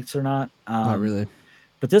roguelikes or not. Not really.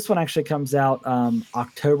 But this one actually comes out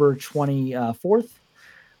October 24th.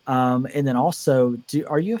 And then also,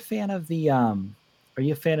 are you a fan of the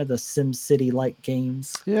SimCity like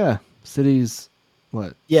games? Yeah. Cities,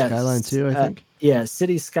 what? Yeah, Skyline 2, I think. Yeah,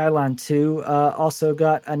 Cities Skyline 2 also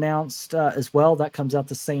got announced as well. That comes out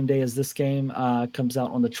the same day as this game. Comes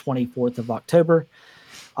out on the 24th of October.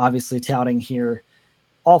 Obviously touting here,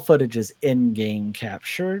 all footage is in-game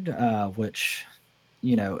captured, which,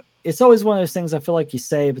 it's always one of those things I feel like you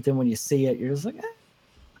say, but then when you see it, you're just like,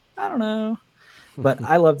 I don't know. But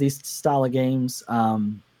I love these style of games. I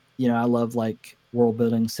love like world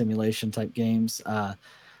building simulation type games.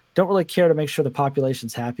 Don't really care to make sure the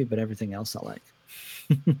population's happy, but everything else I like.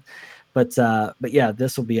 But yeah,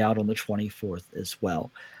 this will be out on the 24th as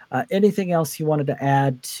well. Anything else you wanted to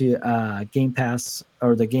add to Game Pass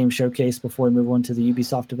or the game showcase before we move on to the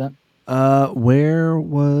Ubisoft event? Where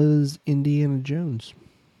was Indiana Jones?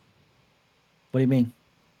 What do you mean?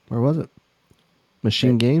 Where was it?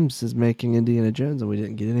 Machine Games is making Indiana Jones, and we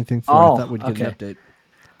didn't get anything for it. I thought we'd get an update.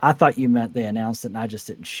 I thought you meant they announced it, and I just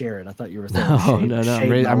didn't share it. I thought you were throwing No.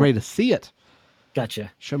 I'm ready to see it. Gotcha.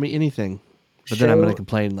 Show me anything. But then I'm going to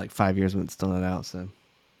complain like 5 years when it's still not out. So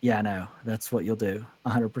yeah, I know. That's what you'll do.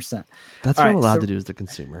 100%. That's what I'm allowed to do as the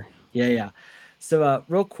consumer. Yeah. So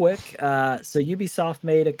real quick, so Ubisoft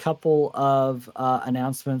made a couple of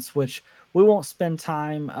announcements, which we won't spend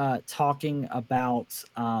time talking about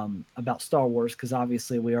Star Wars because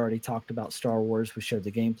obviously we already talked about Star Wars. We showed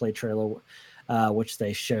the gameplay trailer, which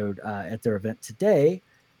they showed at their event today.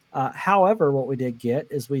 However, what we did get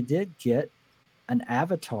is an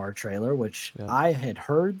Avatar trailer, which I had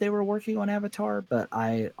heard they were working on Avatar, but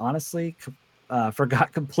I honestly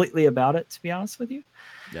forgot completely about it, to be honest with you.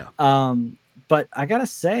 Yeah. But I gotta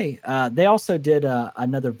say, they also did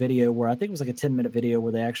another video where I think it was like a 10-minute video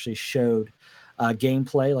where they actually showed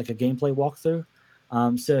gameplay, like a gameplay walkthrough.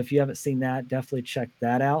 So if you haven't seen that, definitely check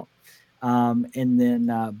that out. And then,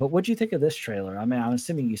 but what'd you think of this trailer? I mean, I'm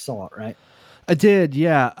assuming you saw it, right? I did,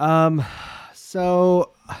 yeah.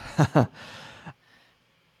 So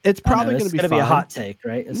it's probably going to be fine. It's going to be a hot take,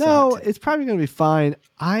 right? It's probably going to be fine.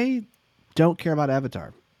 I don't care about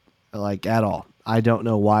Avatar, like at all. I don't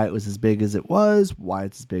know why it was as big as it was, why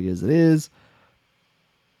it's as big as it is.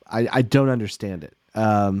 I don't understand it.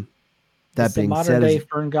 That being modern said, day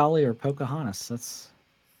Ferngully or Pocahontas. That's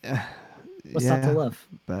what's not to love.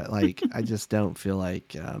 But like, I just don't feel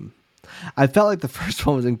like. I felt like the first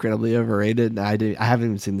one was incredibly overrated, and I haven't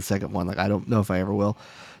even seen the second one. Like, I don't know if I ever will.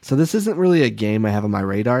 So this isn't really a game I have on my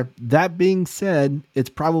radar. That being said, it's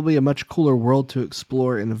probably a much cooler world to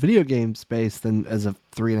explore in a video game space than as a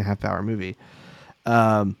 3.5 hour movie.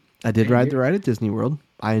 I did ride the ride at Disney World.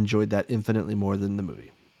 I enjoyed that infinitely more than the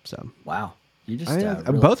movie. So wow, you just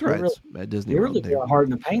both rides at Disney World. You're really hard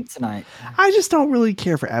in the paint tonight. I just don't really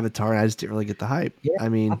care for Avatar, and I just didn't really get the hype. Yeah, I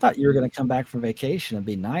mean, I thought you were going to come back from vacation and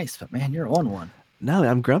be nice, but man, you're on one. No,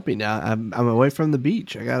 I'm grumpy now. I'm away from the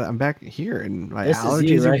beach. I'm back here, and my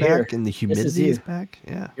allergies are back, and the humidity is back.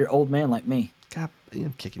 Yeah, you're an old man like me. God,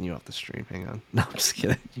 I'm kicking you off the stream. Hang on. No, I'm just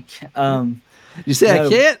kidding. You can't. You say I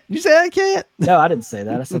can't? You say I can't? No, I didn't say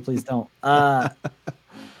that. I said please don't. No,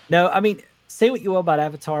 I mean, say what you will about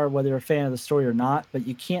Avatar, whether you're a fan of the story or not, but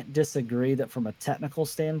you can't disagree that from a technical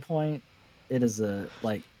standpoint, it is a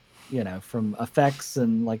like, from effects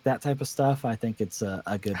and like that type of stuff. I think it's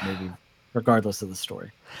a good movie, regardless of the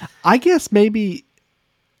story. I guess maybe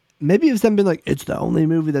if them been like, it's the only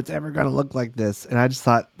movie that's ever gonna look like this, and I just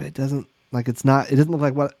thought it doesn't like it's not. It doesn't look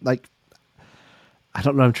like what like I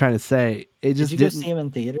don't know what I'm trying to say. It Did just you go see didn't. him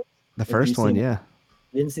in theaters? The Or did you first see one, him? yeah.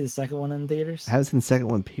 You didn't see the second one in I theaters? haven't seen the second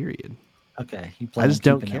one. Period. Okay, you I plan on just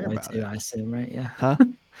don't keeping that care way about too, it. I assume, right? Yeah. Huh?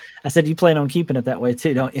 I said you plan on keeping it that way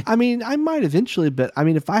too, don't you? I mean, I might eventually, but I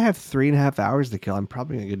mean, if I have 3.5 hours to kill, I'm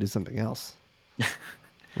probably gonna go do something else.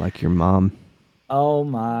 Like your mom. Oh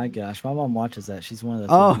my gosh, my mom watches that. She's one of the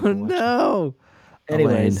few Oh people watching. no, Elaine.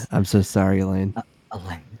 Anyways, I'm so sorry, Elaine.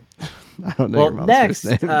 Elaine. I don't know your Well, mom's first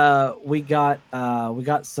next name. we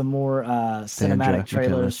got some more cinematic Sandra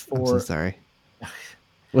trailers McComas. I'm so for sorry.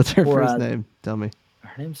 What's her for first name? Tell me.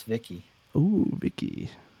 her name's Vicky. Ooh, Vicky.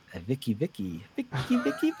 Vicky Vale,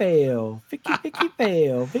 Vicky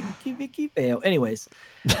Vale, Vicky Vale. Anyways,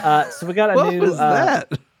 so we got a What new was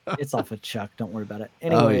that? it's off of Chuck, don't worry about it.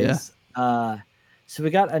 Oh yeah. Anyways, so we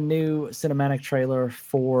got a new cinematic trailer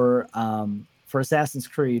for Assassin's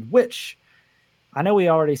Creed, which I know we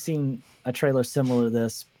already seen a trailer similar to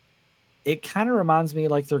this. It kind of reminds me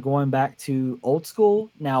like they're going back to old school.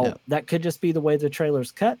 Now, Yep. that could just be the way the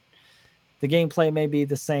trailer's cut. The gameplay may be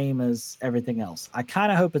the same as everything else. I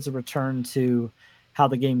kind of hope it's a return to how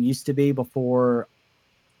the game used to be before.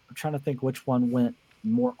 I'm trying to think which one went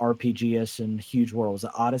more RPG-ish and huge world. Was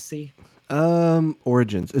it Odyssey?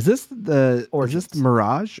 Origins. Is this the Origins.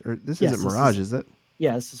 Mirage or this isn't Yes, this Mirage? is. Is it?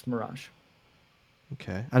 Yeah, this is Mirage.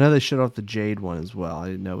 Okay. I know they showed off the Jade one as well. I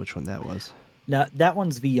didn't know which one that was. No, that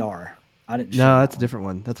one's VR. I didn't show No, that that's a one. different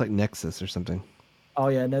one. That's like Nexus or something. Oh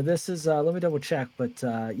yeah, no, this is let me double check, but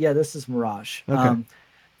yeah, this is Mirage. Okay.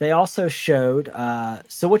 They also showed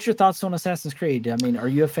so what's your thoughts on Assassin's Creed? I mean, are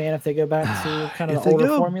you a fan if they go back to kind of If the they older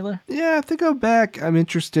go, formula? yeah, if they go back, I'm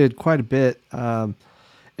interested quite a bit.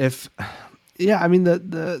 If, yeah, I mean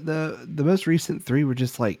the most recent three were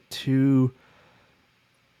just like too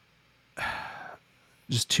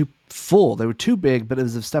full. They were too big, but it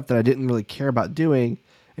was the stuff that I didn't really care about doing,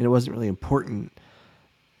 and it wasn't really important.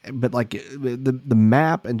 But like the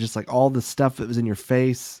map and just like all the stuff that was in your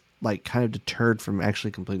face, like kind of deterred from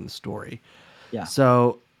actually completing the story. Yeah.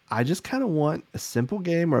 So I just kind of want a simple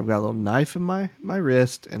game where I've got a little knife in my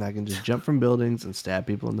wrist and I can just jump from buildings and stab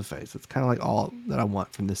people in the face. It's kind of like all that I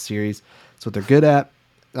want from this series. It's what they're good at.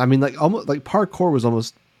 I mean, like almost like parkour was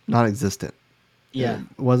almost non-existent. Yeah.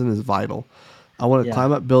 It wasn't as vital. I want to Yeah.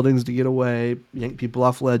 climb up buildings to get away, yank people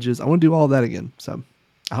off ledges. I want to do all that again. So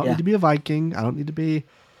I don't Yeah. need to be a Viking. I don't need to be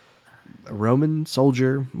a Roman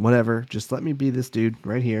soldier, whatever. Just let me be this dude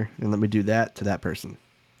right here and let me do that to that person.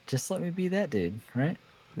 Just let me be that dude, right?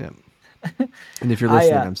 Yeah. And if you're I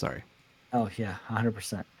listening, I'm sorry. oh yeah,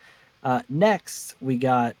 100%. Next, we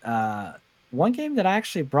got one game that I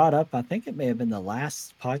actually brought up. I think it may have been the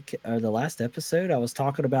last podcast or the last episode. I was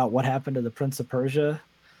talking about what happened to the Prince of Persia,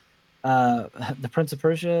 the Prince of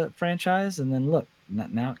Persia franchise, and then look,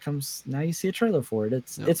 now it comes. Now you see a trailer for it.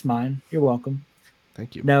 It's Yep. it's mine. You're welcome.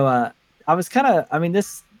 Thank you. No, I was kind of. I mean,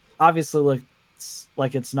 this obviously looks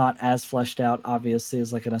like it's not as fleshed out, obviously,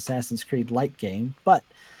 as like an Assassin's Creed light game, but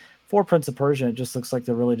for Prince of Persia, it just looks like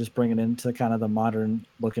they're really just bringing into kind of the modern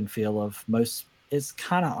look and feel of most. It's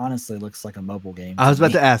kind of honestly looks like a mobile game. I was about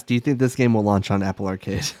me. to ask, do you think this game will launch on Apple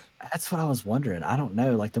Arcade? That's what I was wondering. I don't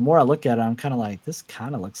know. Like the more I look at it, I'm kind of like, this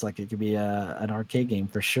kind of looks like it could be an arcade game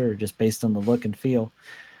for sure, just based on the look and feel.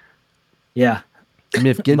 Yeah. I mean,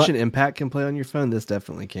 if Genshin But- Impact can play on your phone, this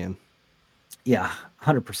definitely can. Yeah,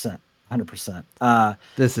 100%. 100%.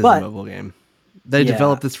 This is But- a mobile game. They Yeah.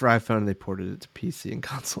 developed this for iPhone and they ported it to PC and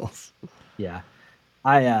consoles. Yeah.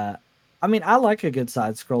 I mean, I like a good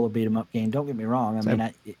side scroller beat 'em up game. Don't get me wrong. I Same.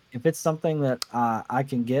 mean, if it's something that I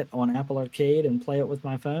can get on Apple Arcade and play it with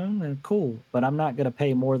my phone, then cool. But I'm not going to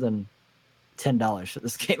pay more than $10 for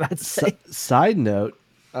this game, I'd say. Side note,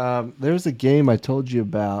 there's a game I told you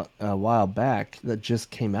about a while back that just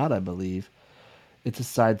came out, I believe. It's a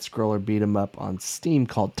side scroller beat 'em up on Steam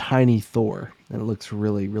called Tiny Thor, and it looks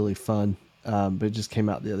really, really fun. But it just came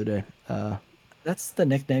out the other day. That's the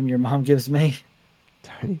nickname your mom gives me.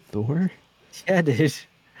 Tiny Thor? Yeah, dude.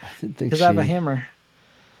 I didn't think Because I have a hammer.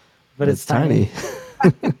 But it's tiny.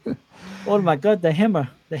 Oh my god, the hammer.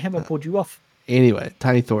 The hammer pulled you off. Anyway,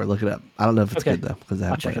 Tiny Thor, look it up. I don't know if it's Okay. good though, because I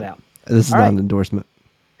haven't I'll check played it out. This is All not right. an endorsement.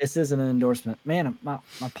 This isn't an endorsement. Man, my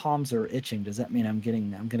palms are itching. Does that mean I'm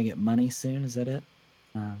gonna get money soon? Is that it?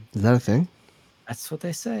 Is that a thing? That's what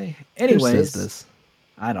they say. Who Anyways, says this?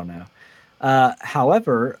 I don't know.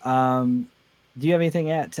 However, Do you have anything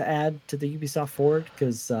to add to the Ubisoft Forward?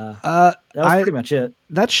 Because Uh, that was I pretty much it.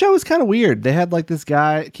 that show was kind of weird. They had like this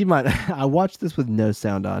guy. Keep in mind, I watched this with no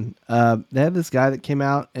sound on. They had this guy that came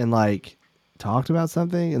out and like talked about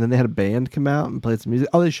something, and then they had a band come out and played some music.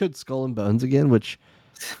 Oh, they showed Skull and Bones again. Which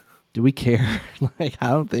do we care? Like, I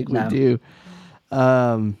don't think we No. do.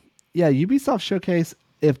 Um, yeah, Ubisoft Showcase.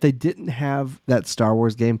 If they didn't have that Star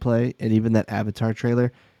Wars gameplay and even that Avatar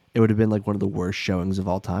trailer, it would have been like one of the worst showings of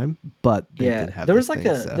all time. But they Yeah, did have there this was like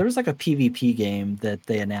thing. a So there was like a PvP game that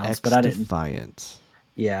they announced, but X I didn't. Defiant.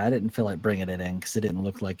 Yeah, I didn't feel like bringing it in because it didn't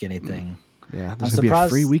look like Mm. anything. Yeah, I'm there's gonna be a free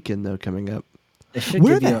surprised weekend though coming up. they should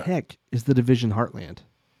Where give the you a. heck is the Division Heartland?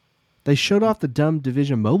 They showed off the dumb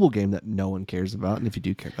Division mobile game that no one cares about, and if you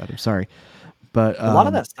do care about it, I'm sorry, but A lot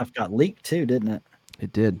of that stuff got leaked too, didn't it?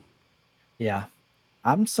 it did. Yeah,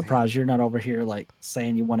 I'm Man, surprised you're not over here like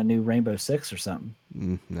saying you want a new Rainbow Six or something.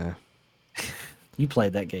 nah. You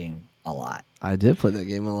played that game a lot. I did play that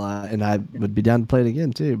game a lot, and I would be down to play it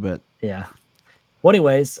again too. But Yeah. Well,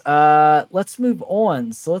 anyways, let's move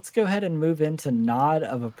on. So let's go ahead and move into nod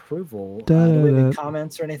of approval. Do we have any da-da-da.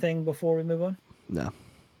 comments or anything before we move on? No,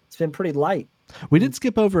 It's been pretty light. we did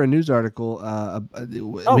skip over a news article. We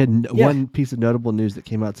Oh, had yeah. one piece of notable news that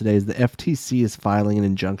came out today: is the FTC is filing an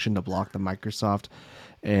injunction to block the Microsoft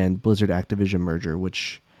and Blizzard Activision merger,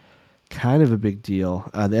 which kind of a big deal.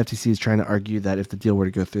 The FTC is trying to argue that if the deal were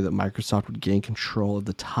to go through, that Microsoft would gain control of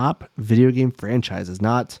the top video game franchises,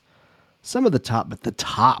 not some of the top, but the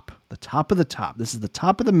top of the top. This is the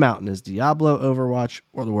top of the mountain is Diablo, Overwatch,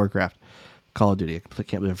 World of Warcraft, Call of Duty. I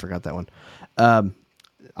can't believe I forgot that one.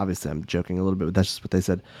 Obviously, I'm joking a little bit, but that's just what they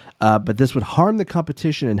said. But this would harm the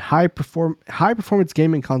competition in high performance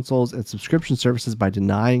gaming consoles and subscription services by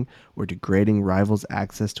denying or degrading rivals'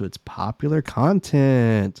 access to its popular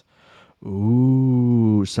content.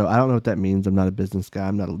 Ooh, so I don't know what that means. I'm not a business guy.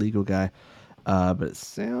 I'm not a legal guy. But it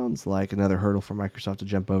sounds like another hurdle for Microsoft to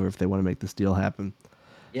jump over if they want to make this deal happen.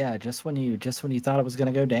 Yeah, just when you thought it was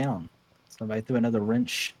going to go down, somebody threw another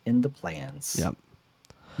wrench in the plans. Yep.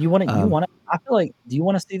 You want to. I feel like. Do you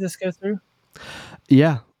want to see this go through?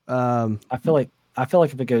 Yeah. I feel like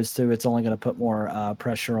if it goes through, it's only going to put more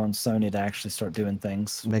pressure on Sony to actually start doing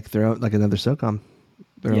things. Make their own, like another SOCOM,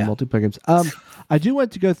 their own Yeah. multiplayer games. I do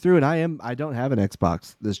want to go through, and I don't have an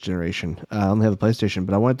Xbox this generation. I only have a PlayStation,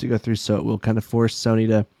 but I wanted to go through so it will kind of force Sony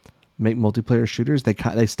to make multiplayer shooters.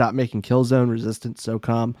 They stopped making Killzone, Resistance,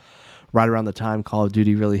 SOCOM right around the time Call of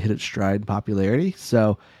Duty really hit its stride in popularity.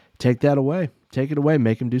 So take that away, take it away,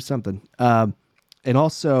 make them do something. And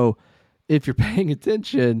also, if you're paying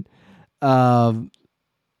attention, um,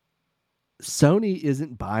 Sony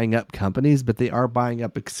isn't buying up companies, but they are buying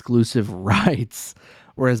up exclusive rights.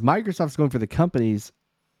 Whereas Microsoft's going for the companies,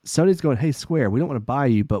 Sony's going, hey, Square, we don't want to buy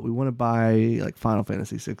you, but we want to buy like Final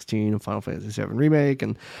Fantasy 16 and Final Fantasy 7 Remake.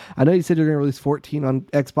 And I know you said you're going to release 14 on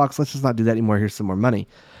Xbox. Let's just not do that anymore. Here's some more money.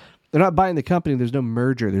 They're not buying the company. There's no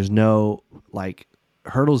merger. There's no like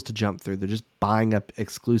hurdles to jump through. They're just buying up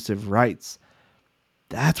exclusive rights.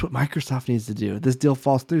 That's what Microsoft needs to do. If this deal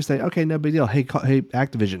falls through, say, okay, no big deal. Hey,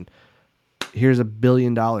 Activision, here's $1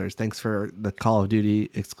 billion. Thanks for the Call of Duty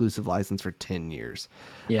exclusive license for 10 years.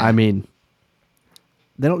 Yeah. I mean,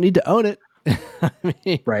 they don't need to own it. I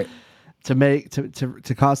mean, Right.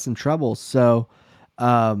 to cause some trouble. So,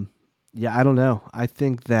 yeah, I don't know. I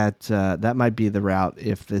think that that might be the route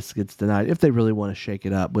if this gets denied, if they really want to shake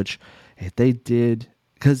it up, which if they did,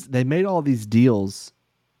 because they made all these deals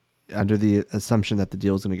under the assumption that the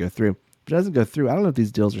deal is going to go through. If it doesn't go through, I don't know if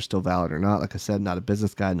these deals are still valid or not. Like I said, not a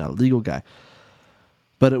business guy, not a legal guy.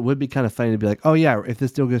 But it would be kind of funny to be like, oh, yeah, if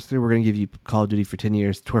this deal goes through, we're going to give you Call of Duty for 10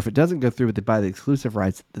 years. To where if it doesn't go through, but they buy the exclusive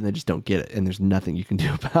rights, then they just don't get it. And there's nothing you can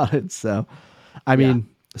do about it. So, I mean,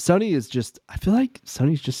 Sony is just, I feel like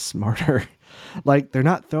Sony's just smarter. Like, they're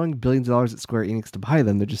not throwing billions of dollars at Square Enix to buy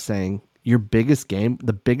them. They're just saying, your biggest game,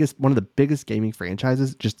 one of the biggest gaming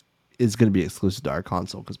franchises just is going to be exclusive to our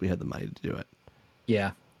console because we had the money to do it.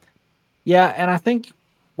 Yeah. Yeah, and I think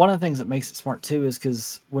one of the things that makes it smart too is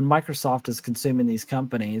because when Microsoft is consuming these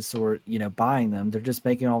companies or buying them, they're just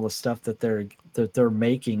making all the stuff that they're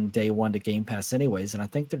making day one to Game Pass anyways, and I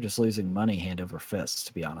think they're just losing money hand over fist.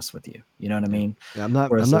 To be honest with you, you know what I mean? Yeah, I'm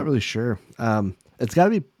not really sure. It's got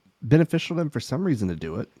to be beneficial to them for some reason to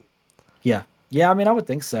do it. Yeah. I mean, I would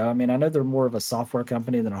think so. I mean, I know they're more of a software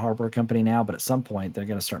company than a hardware company now, but at some point they're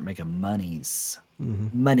going to start making monies.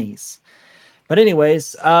 But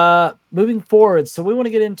anyways, moving forward, so we want to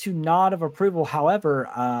get into nod of approval. However,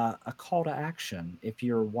 a call to action. If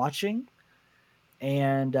you're watching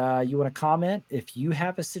and you want to comment, if you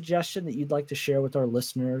have a suggestion that you'd like to share with our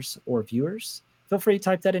listeners or viewers, feel free to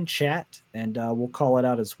type that in chat and we'll call it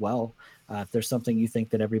out as well. if there's something you think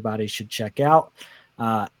that everybody should check out,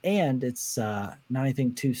 and it's not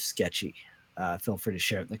anything too sketchy, feel free to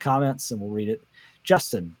share it in the comments and we'll read it.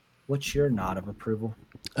 Justin, what's your nod of approval?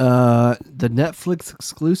 The Netflix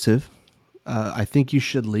exclusive, I Think You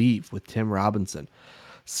Should Leave with Tim Robinson.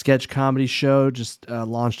 Sketch comedy show just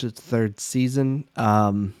launched its third season.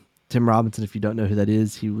 Tim Robinson, if you don't know who that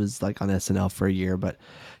is, he was like on SNL for a year, but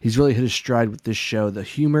he's really hit his stride with this show. The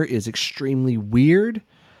humor is extremely weird.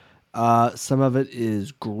 Some of it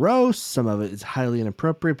is gross, some of it is highly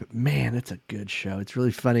inappropriate, but man, it's a good show. It's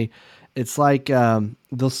really funny. It's like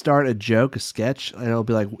they'll start a joke, a sketch, and it'll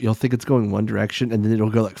be like you'll think it's going one direction, and then it'll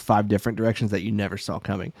go like 5 different directions that you never saw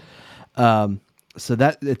coming. So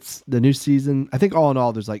that it's the new season. I think all in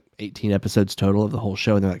all, there's like 18 episodes total of the whole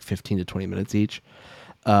show, and they're like 15 to 20 minutes each.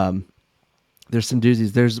 There's some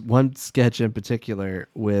doozies. There's one sketch in particular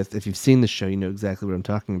with, if you've seen the show, you know exactly what I'm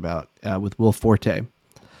talking about, with Will Forte.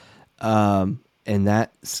 And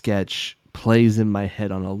that sketch plays in my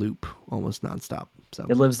head on a loop almost nonstop. So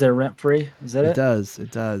It lives there rent free. Is that it?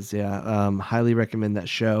 It does. Yeah. Highly recommend that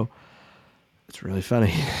show. It's really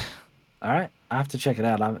funny. All right. I have to check it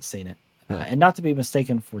out. I haven't seen it. And not to be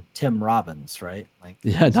mistaken for Tim Robbins, right? Like,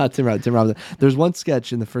 yeah, not Tim Robbins. Tim Robbins. There's one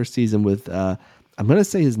sketch in the first season with, I'm going to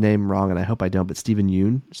say his name wrong, and I hope I don't, but Stephen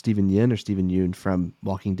Yeun from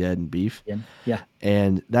Walking Dead and Beef. Yeah.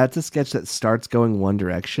 And that's a sketch that starts going one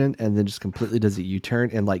direction and then just completely does a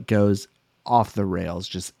U-turn and like goes off the rails,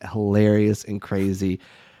 just hilarious and crazy.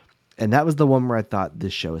 And that was the one where I thought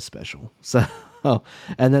this show is special. So,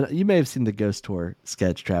 and then you may have seen the Ghost Tour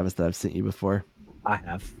sketch, Travis, that I've sent you before. I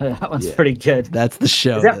have. That one's pretty good. That's the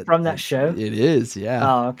show. Is that from that show? It is, yeah.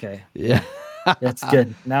 Oh, okay. Yeah. That's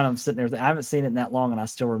good. Now I'm sitting there. I haven't seen it in that long, and I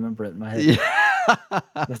still remember it in my head. Yeah.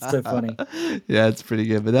 That's so funny. Yeah, it's pretty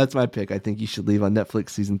good. But that's my pick. I Think You Should Leave on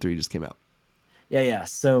Netflix. Season 3 just came out. Yeah.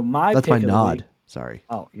 So that's my nod. Sorry.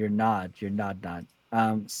 Oh, your nod.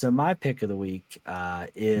 So my pick of the week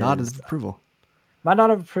is nod of approval. My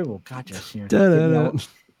nod of approval. God, Josh, you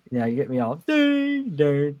get me all.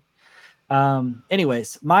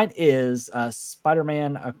 Anyways, mine is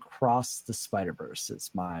Spider-Man Across the Spider-Verse.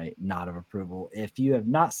 It's my nod of approval. If you have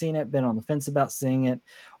not seen it, been on the fence about seeing it,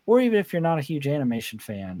 or even if you're not a huge animation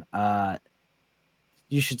fan,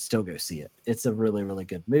 you should still go see it. It's a really, really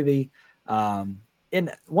good movie.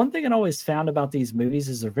 And one thing I always found about these movies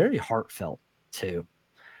is they're very heartfelt too.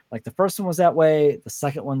 Like the first one was that way, the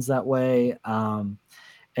second one's that way. And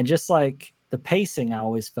just like the pacing I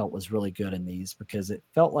always felt was really good in these because it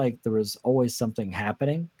felt like there was always something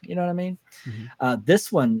happening. You know what I mean? Mm-hmm.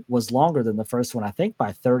 This one was longer than the first one, I think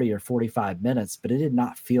by 30 or 45 minutes, but it did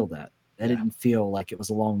not feel that. It didn't feel like it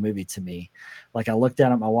was a long movie to me. Like I looked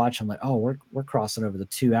down at my watch, I'm like, oh, we're crossing over the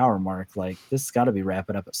 2-hour mark. Like this has got to be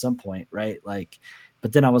wrapping up at some point, right? Like,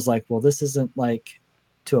 but then I was like, well, this isn't like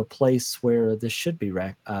to a place where this should be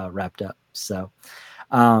wrapped up. So,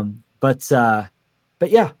 but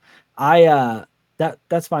yeah,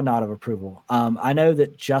 that's my nod of approval. I know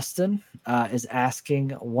that Justin is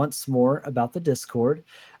asking once more about the Discord.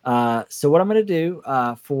 So what I'm going to do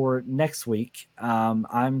for next week,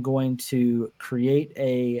 I'm going to create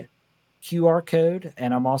a QR code,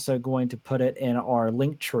 and I'm also going to put it in our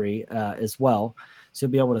link tree as well. So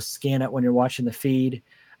you'll be able to scan it when you're watching the feed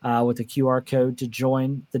with the QR code to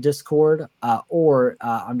join the Discord, or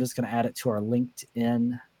I'm just going to add it to our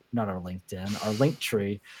LinkedIn. Not our LinkedIn, our link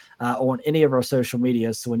tree on any of our social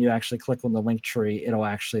media. So when you actually click on the link tree, it'll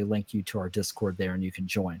actually link you to our Discord there and you can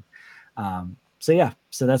join. So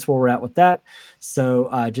that's where we're at with that.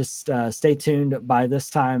 So just stay tuned. By this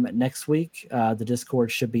time next week, the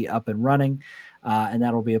Discord should be up and running. And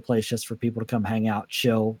that'll be a place just for people to come hang out,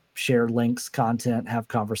 chill, share links, content, have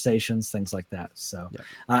conversations, things like that. So,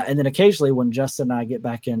 and then occasionally when Justin and I get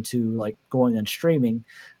back into like going and streaming,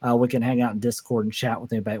 we can hang out in Discord and chat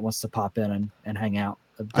with anybody that wants to pop in and hang out.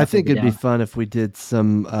 I think it'd be fun if we did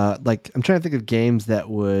some, like, I'm trying to think of games that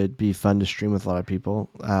would be fun to stream with a lot of people,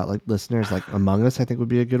 like listeners, like Among Us, I think would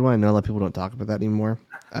be a good one. I know a lot of people don't talk about that anymore.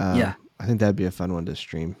 I think that'd be a fun one to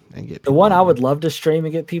stream and get the one I would love to stream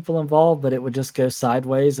and get people involved, but it would just go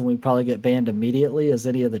sideways and we'd probably get banned immediately as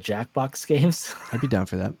any of the Jackbox games. I'd be down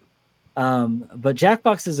for that. But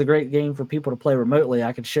Jackbox is a great game for people to play remotely.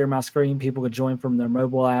 I could share my screen, people could join from their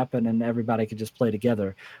mobile app, and then everybody could just play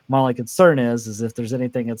together. My only concern is if there's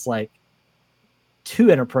anything that's like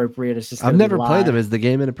too inappropriate, it's just I've never played them. Is the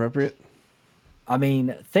game inappropriate? I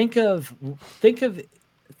mean, think of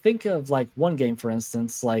like one game, for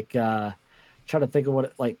instance, like try to think of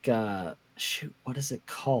what what is it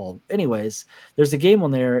called? Anyways, there's a game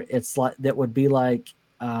on there. It's like that would be like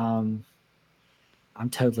I'm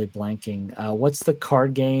totally blanking. What's the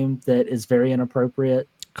card game that is very inappropriate?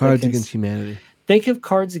 Cards Against Humanity. Think of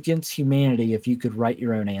Cards Against Humanity if you could write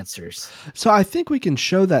your own answers. So I think we can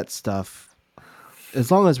show that stuff as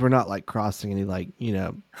long as we're not like crossing any like,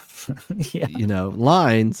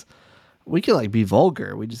 lines. We can like be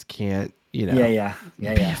vulgar. We just can't, be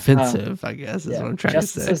offensive, I guess is what I'm trying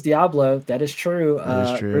Justin to say. says Diablo. That is true.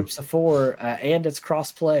 That is true. Groups of 4 and it's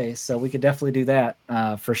cross play. So we could definitely do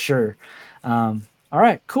that for sure. All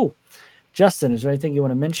right, cool. Justin, is there anything you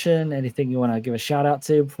want to mention? Anything you want to give a shout out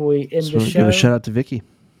to before we end the show? Give a shout out to Vicky.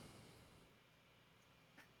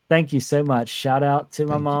 Thank you so much. Shout out to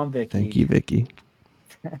my mom, Vicky. Thank you, Vicky.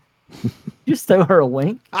 You just throw her a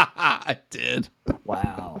wink? I did.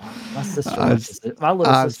 Wow. My sister watches it. My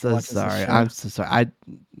little sister watches it. I'm so sorry.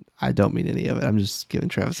 I don't mean any of it. I'm just giving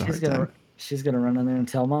Travis a hard time. She's going to run in there and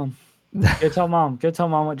tell mom. Go tell mom. Go tell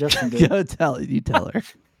mom what Justin did. Go tell her. You tell her.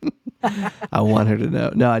 I want her to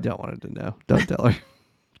know. No, I don't want her to know. Don't tell her.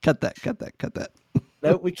 Cut that.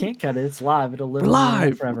 No, we can't cut it. It's live. It'll live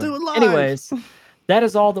live forever. We'll do it live. Anyways, that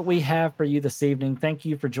is all that we have for you this evening. Thank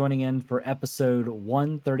you for joining in for episode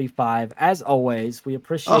 135. As always, we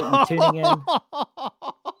appreciate you tuning in.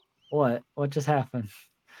 What? What just happened?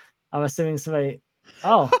 I'm assuming somebody.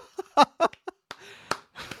 Oh.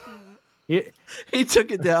 He took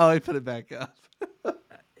it down. Oh, he put it back up.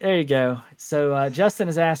 There you go. So Justin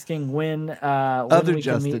is asking when other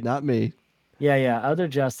Justin, not me. Yeah. Other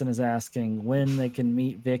Justin is asking when they can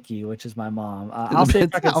meet Vicky, which is my mom. I'll see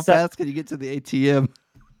if I can. How fast can you get to the ATM?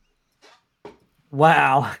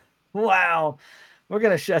 Wow. We're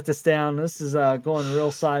gonna shut this down. This is going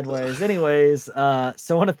real sideways. Anyways, so I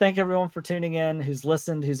want to thank everyone for tuning in, who's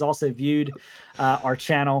listened, who's also viewed our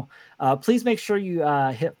channel. Please make sure you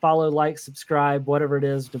hit follow, like, subscribe, whatever it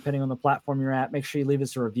is, depending on the platform you're at. Make sure you leave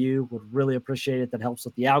us a review. Would really appreciate it. That helps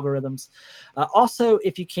with the algorithms. Also,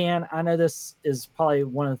 if you can, I know this is probably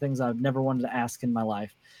one of the things I've never wanted to ask in my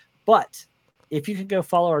life, but if you could go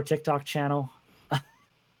follow our TikTok channel.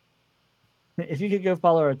 If you could go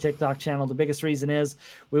follow our TikTok channel, the biggest reason is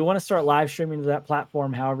we want to start live streaming to that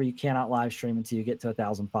platform. However, you cannot live stream until you get to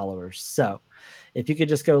 1,000 followers. So if you could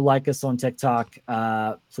just go like us on TikTok,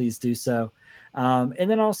 please do so. And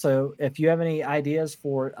then also, if you have any ideas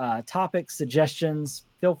for topics, suggestions,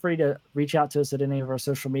 feel free to reach out to us at any of our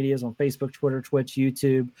social medias on Facebook, Twitter, Twitch,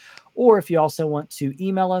 YouTube. Or if you also want to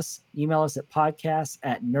email us at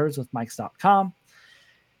podcasts@nerdswithmics.com.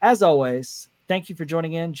 As always, thank you for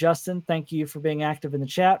joining in. Justin, thank you for being active in the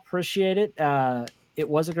chat. Appreciate it. It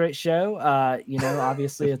was a great show.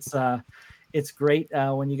 Obviously it's great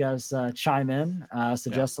when you guys chime in.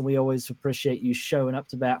 Justin, we always appreciate you showing up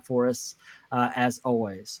to bat for us as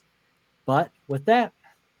always. But with that,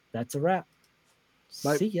 that's a wrap.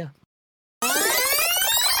 Bye. See ya.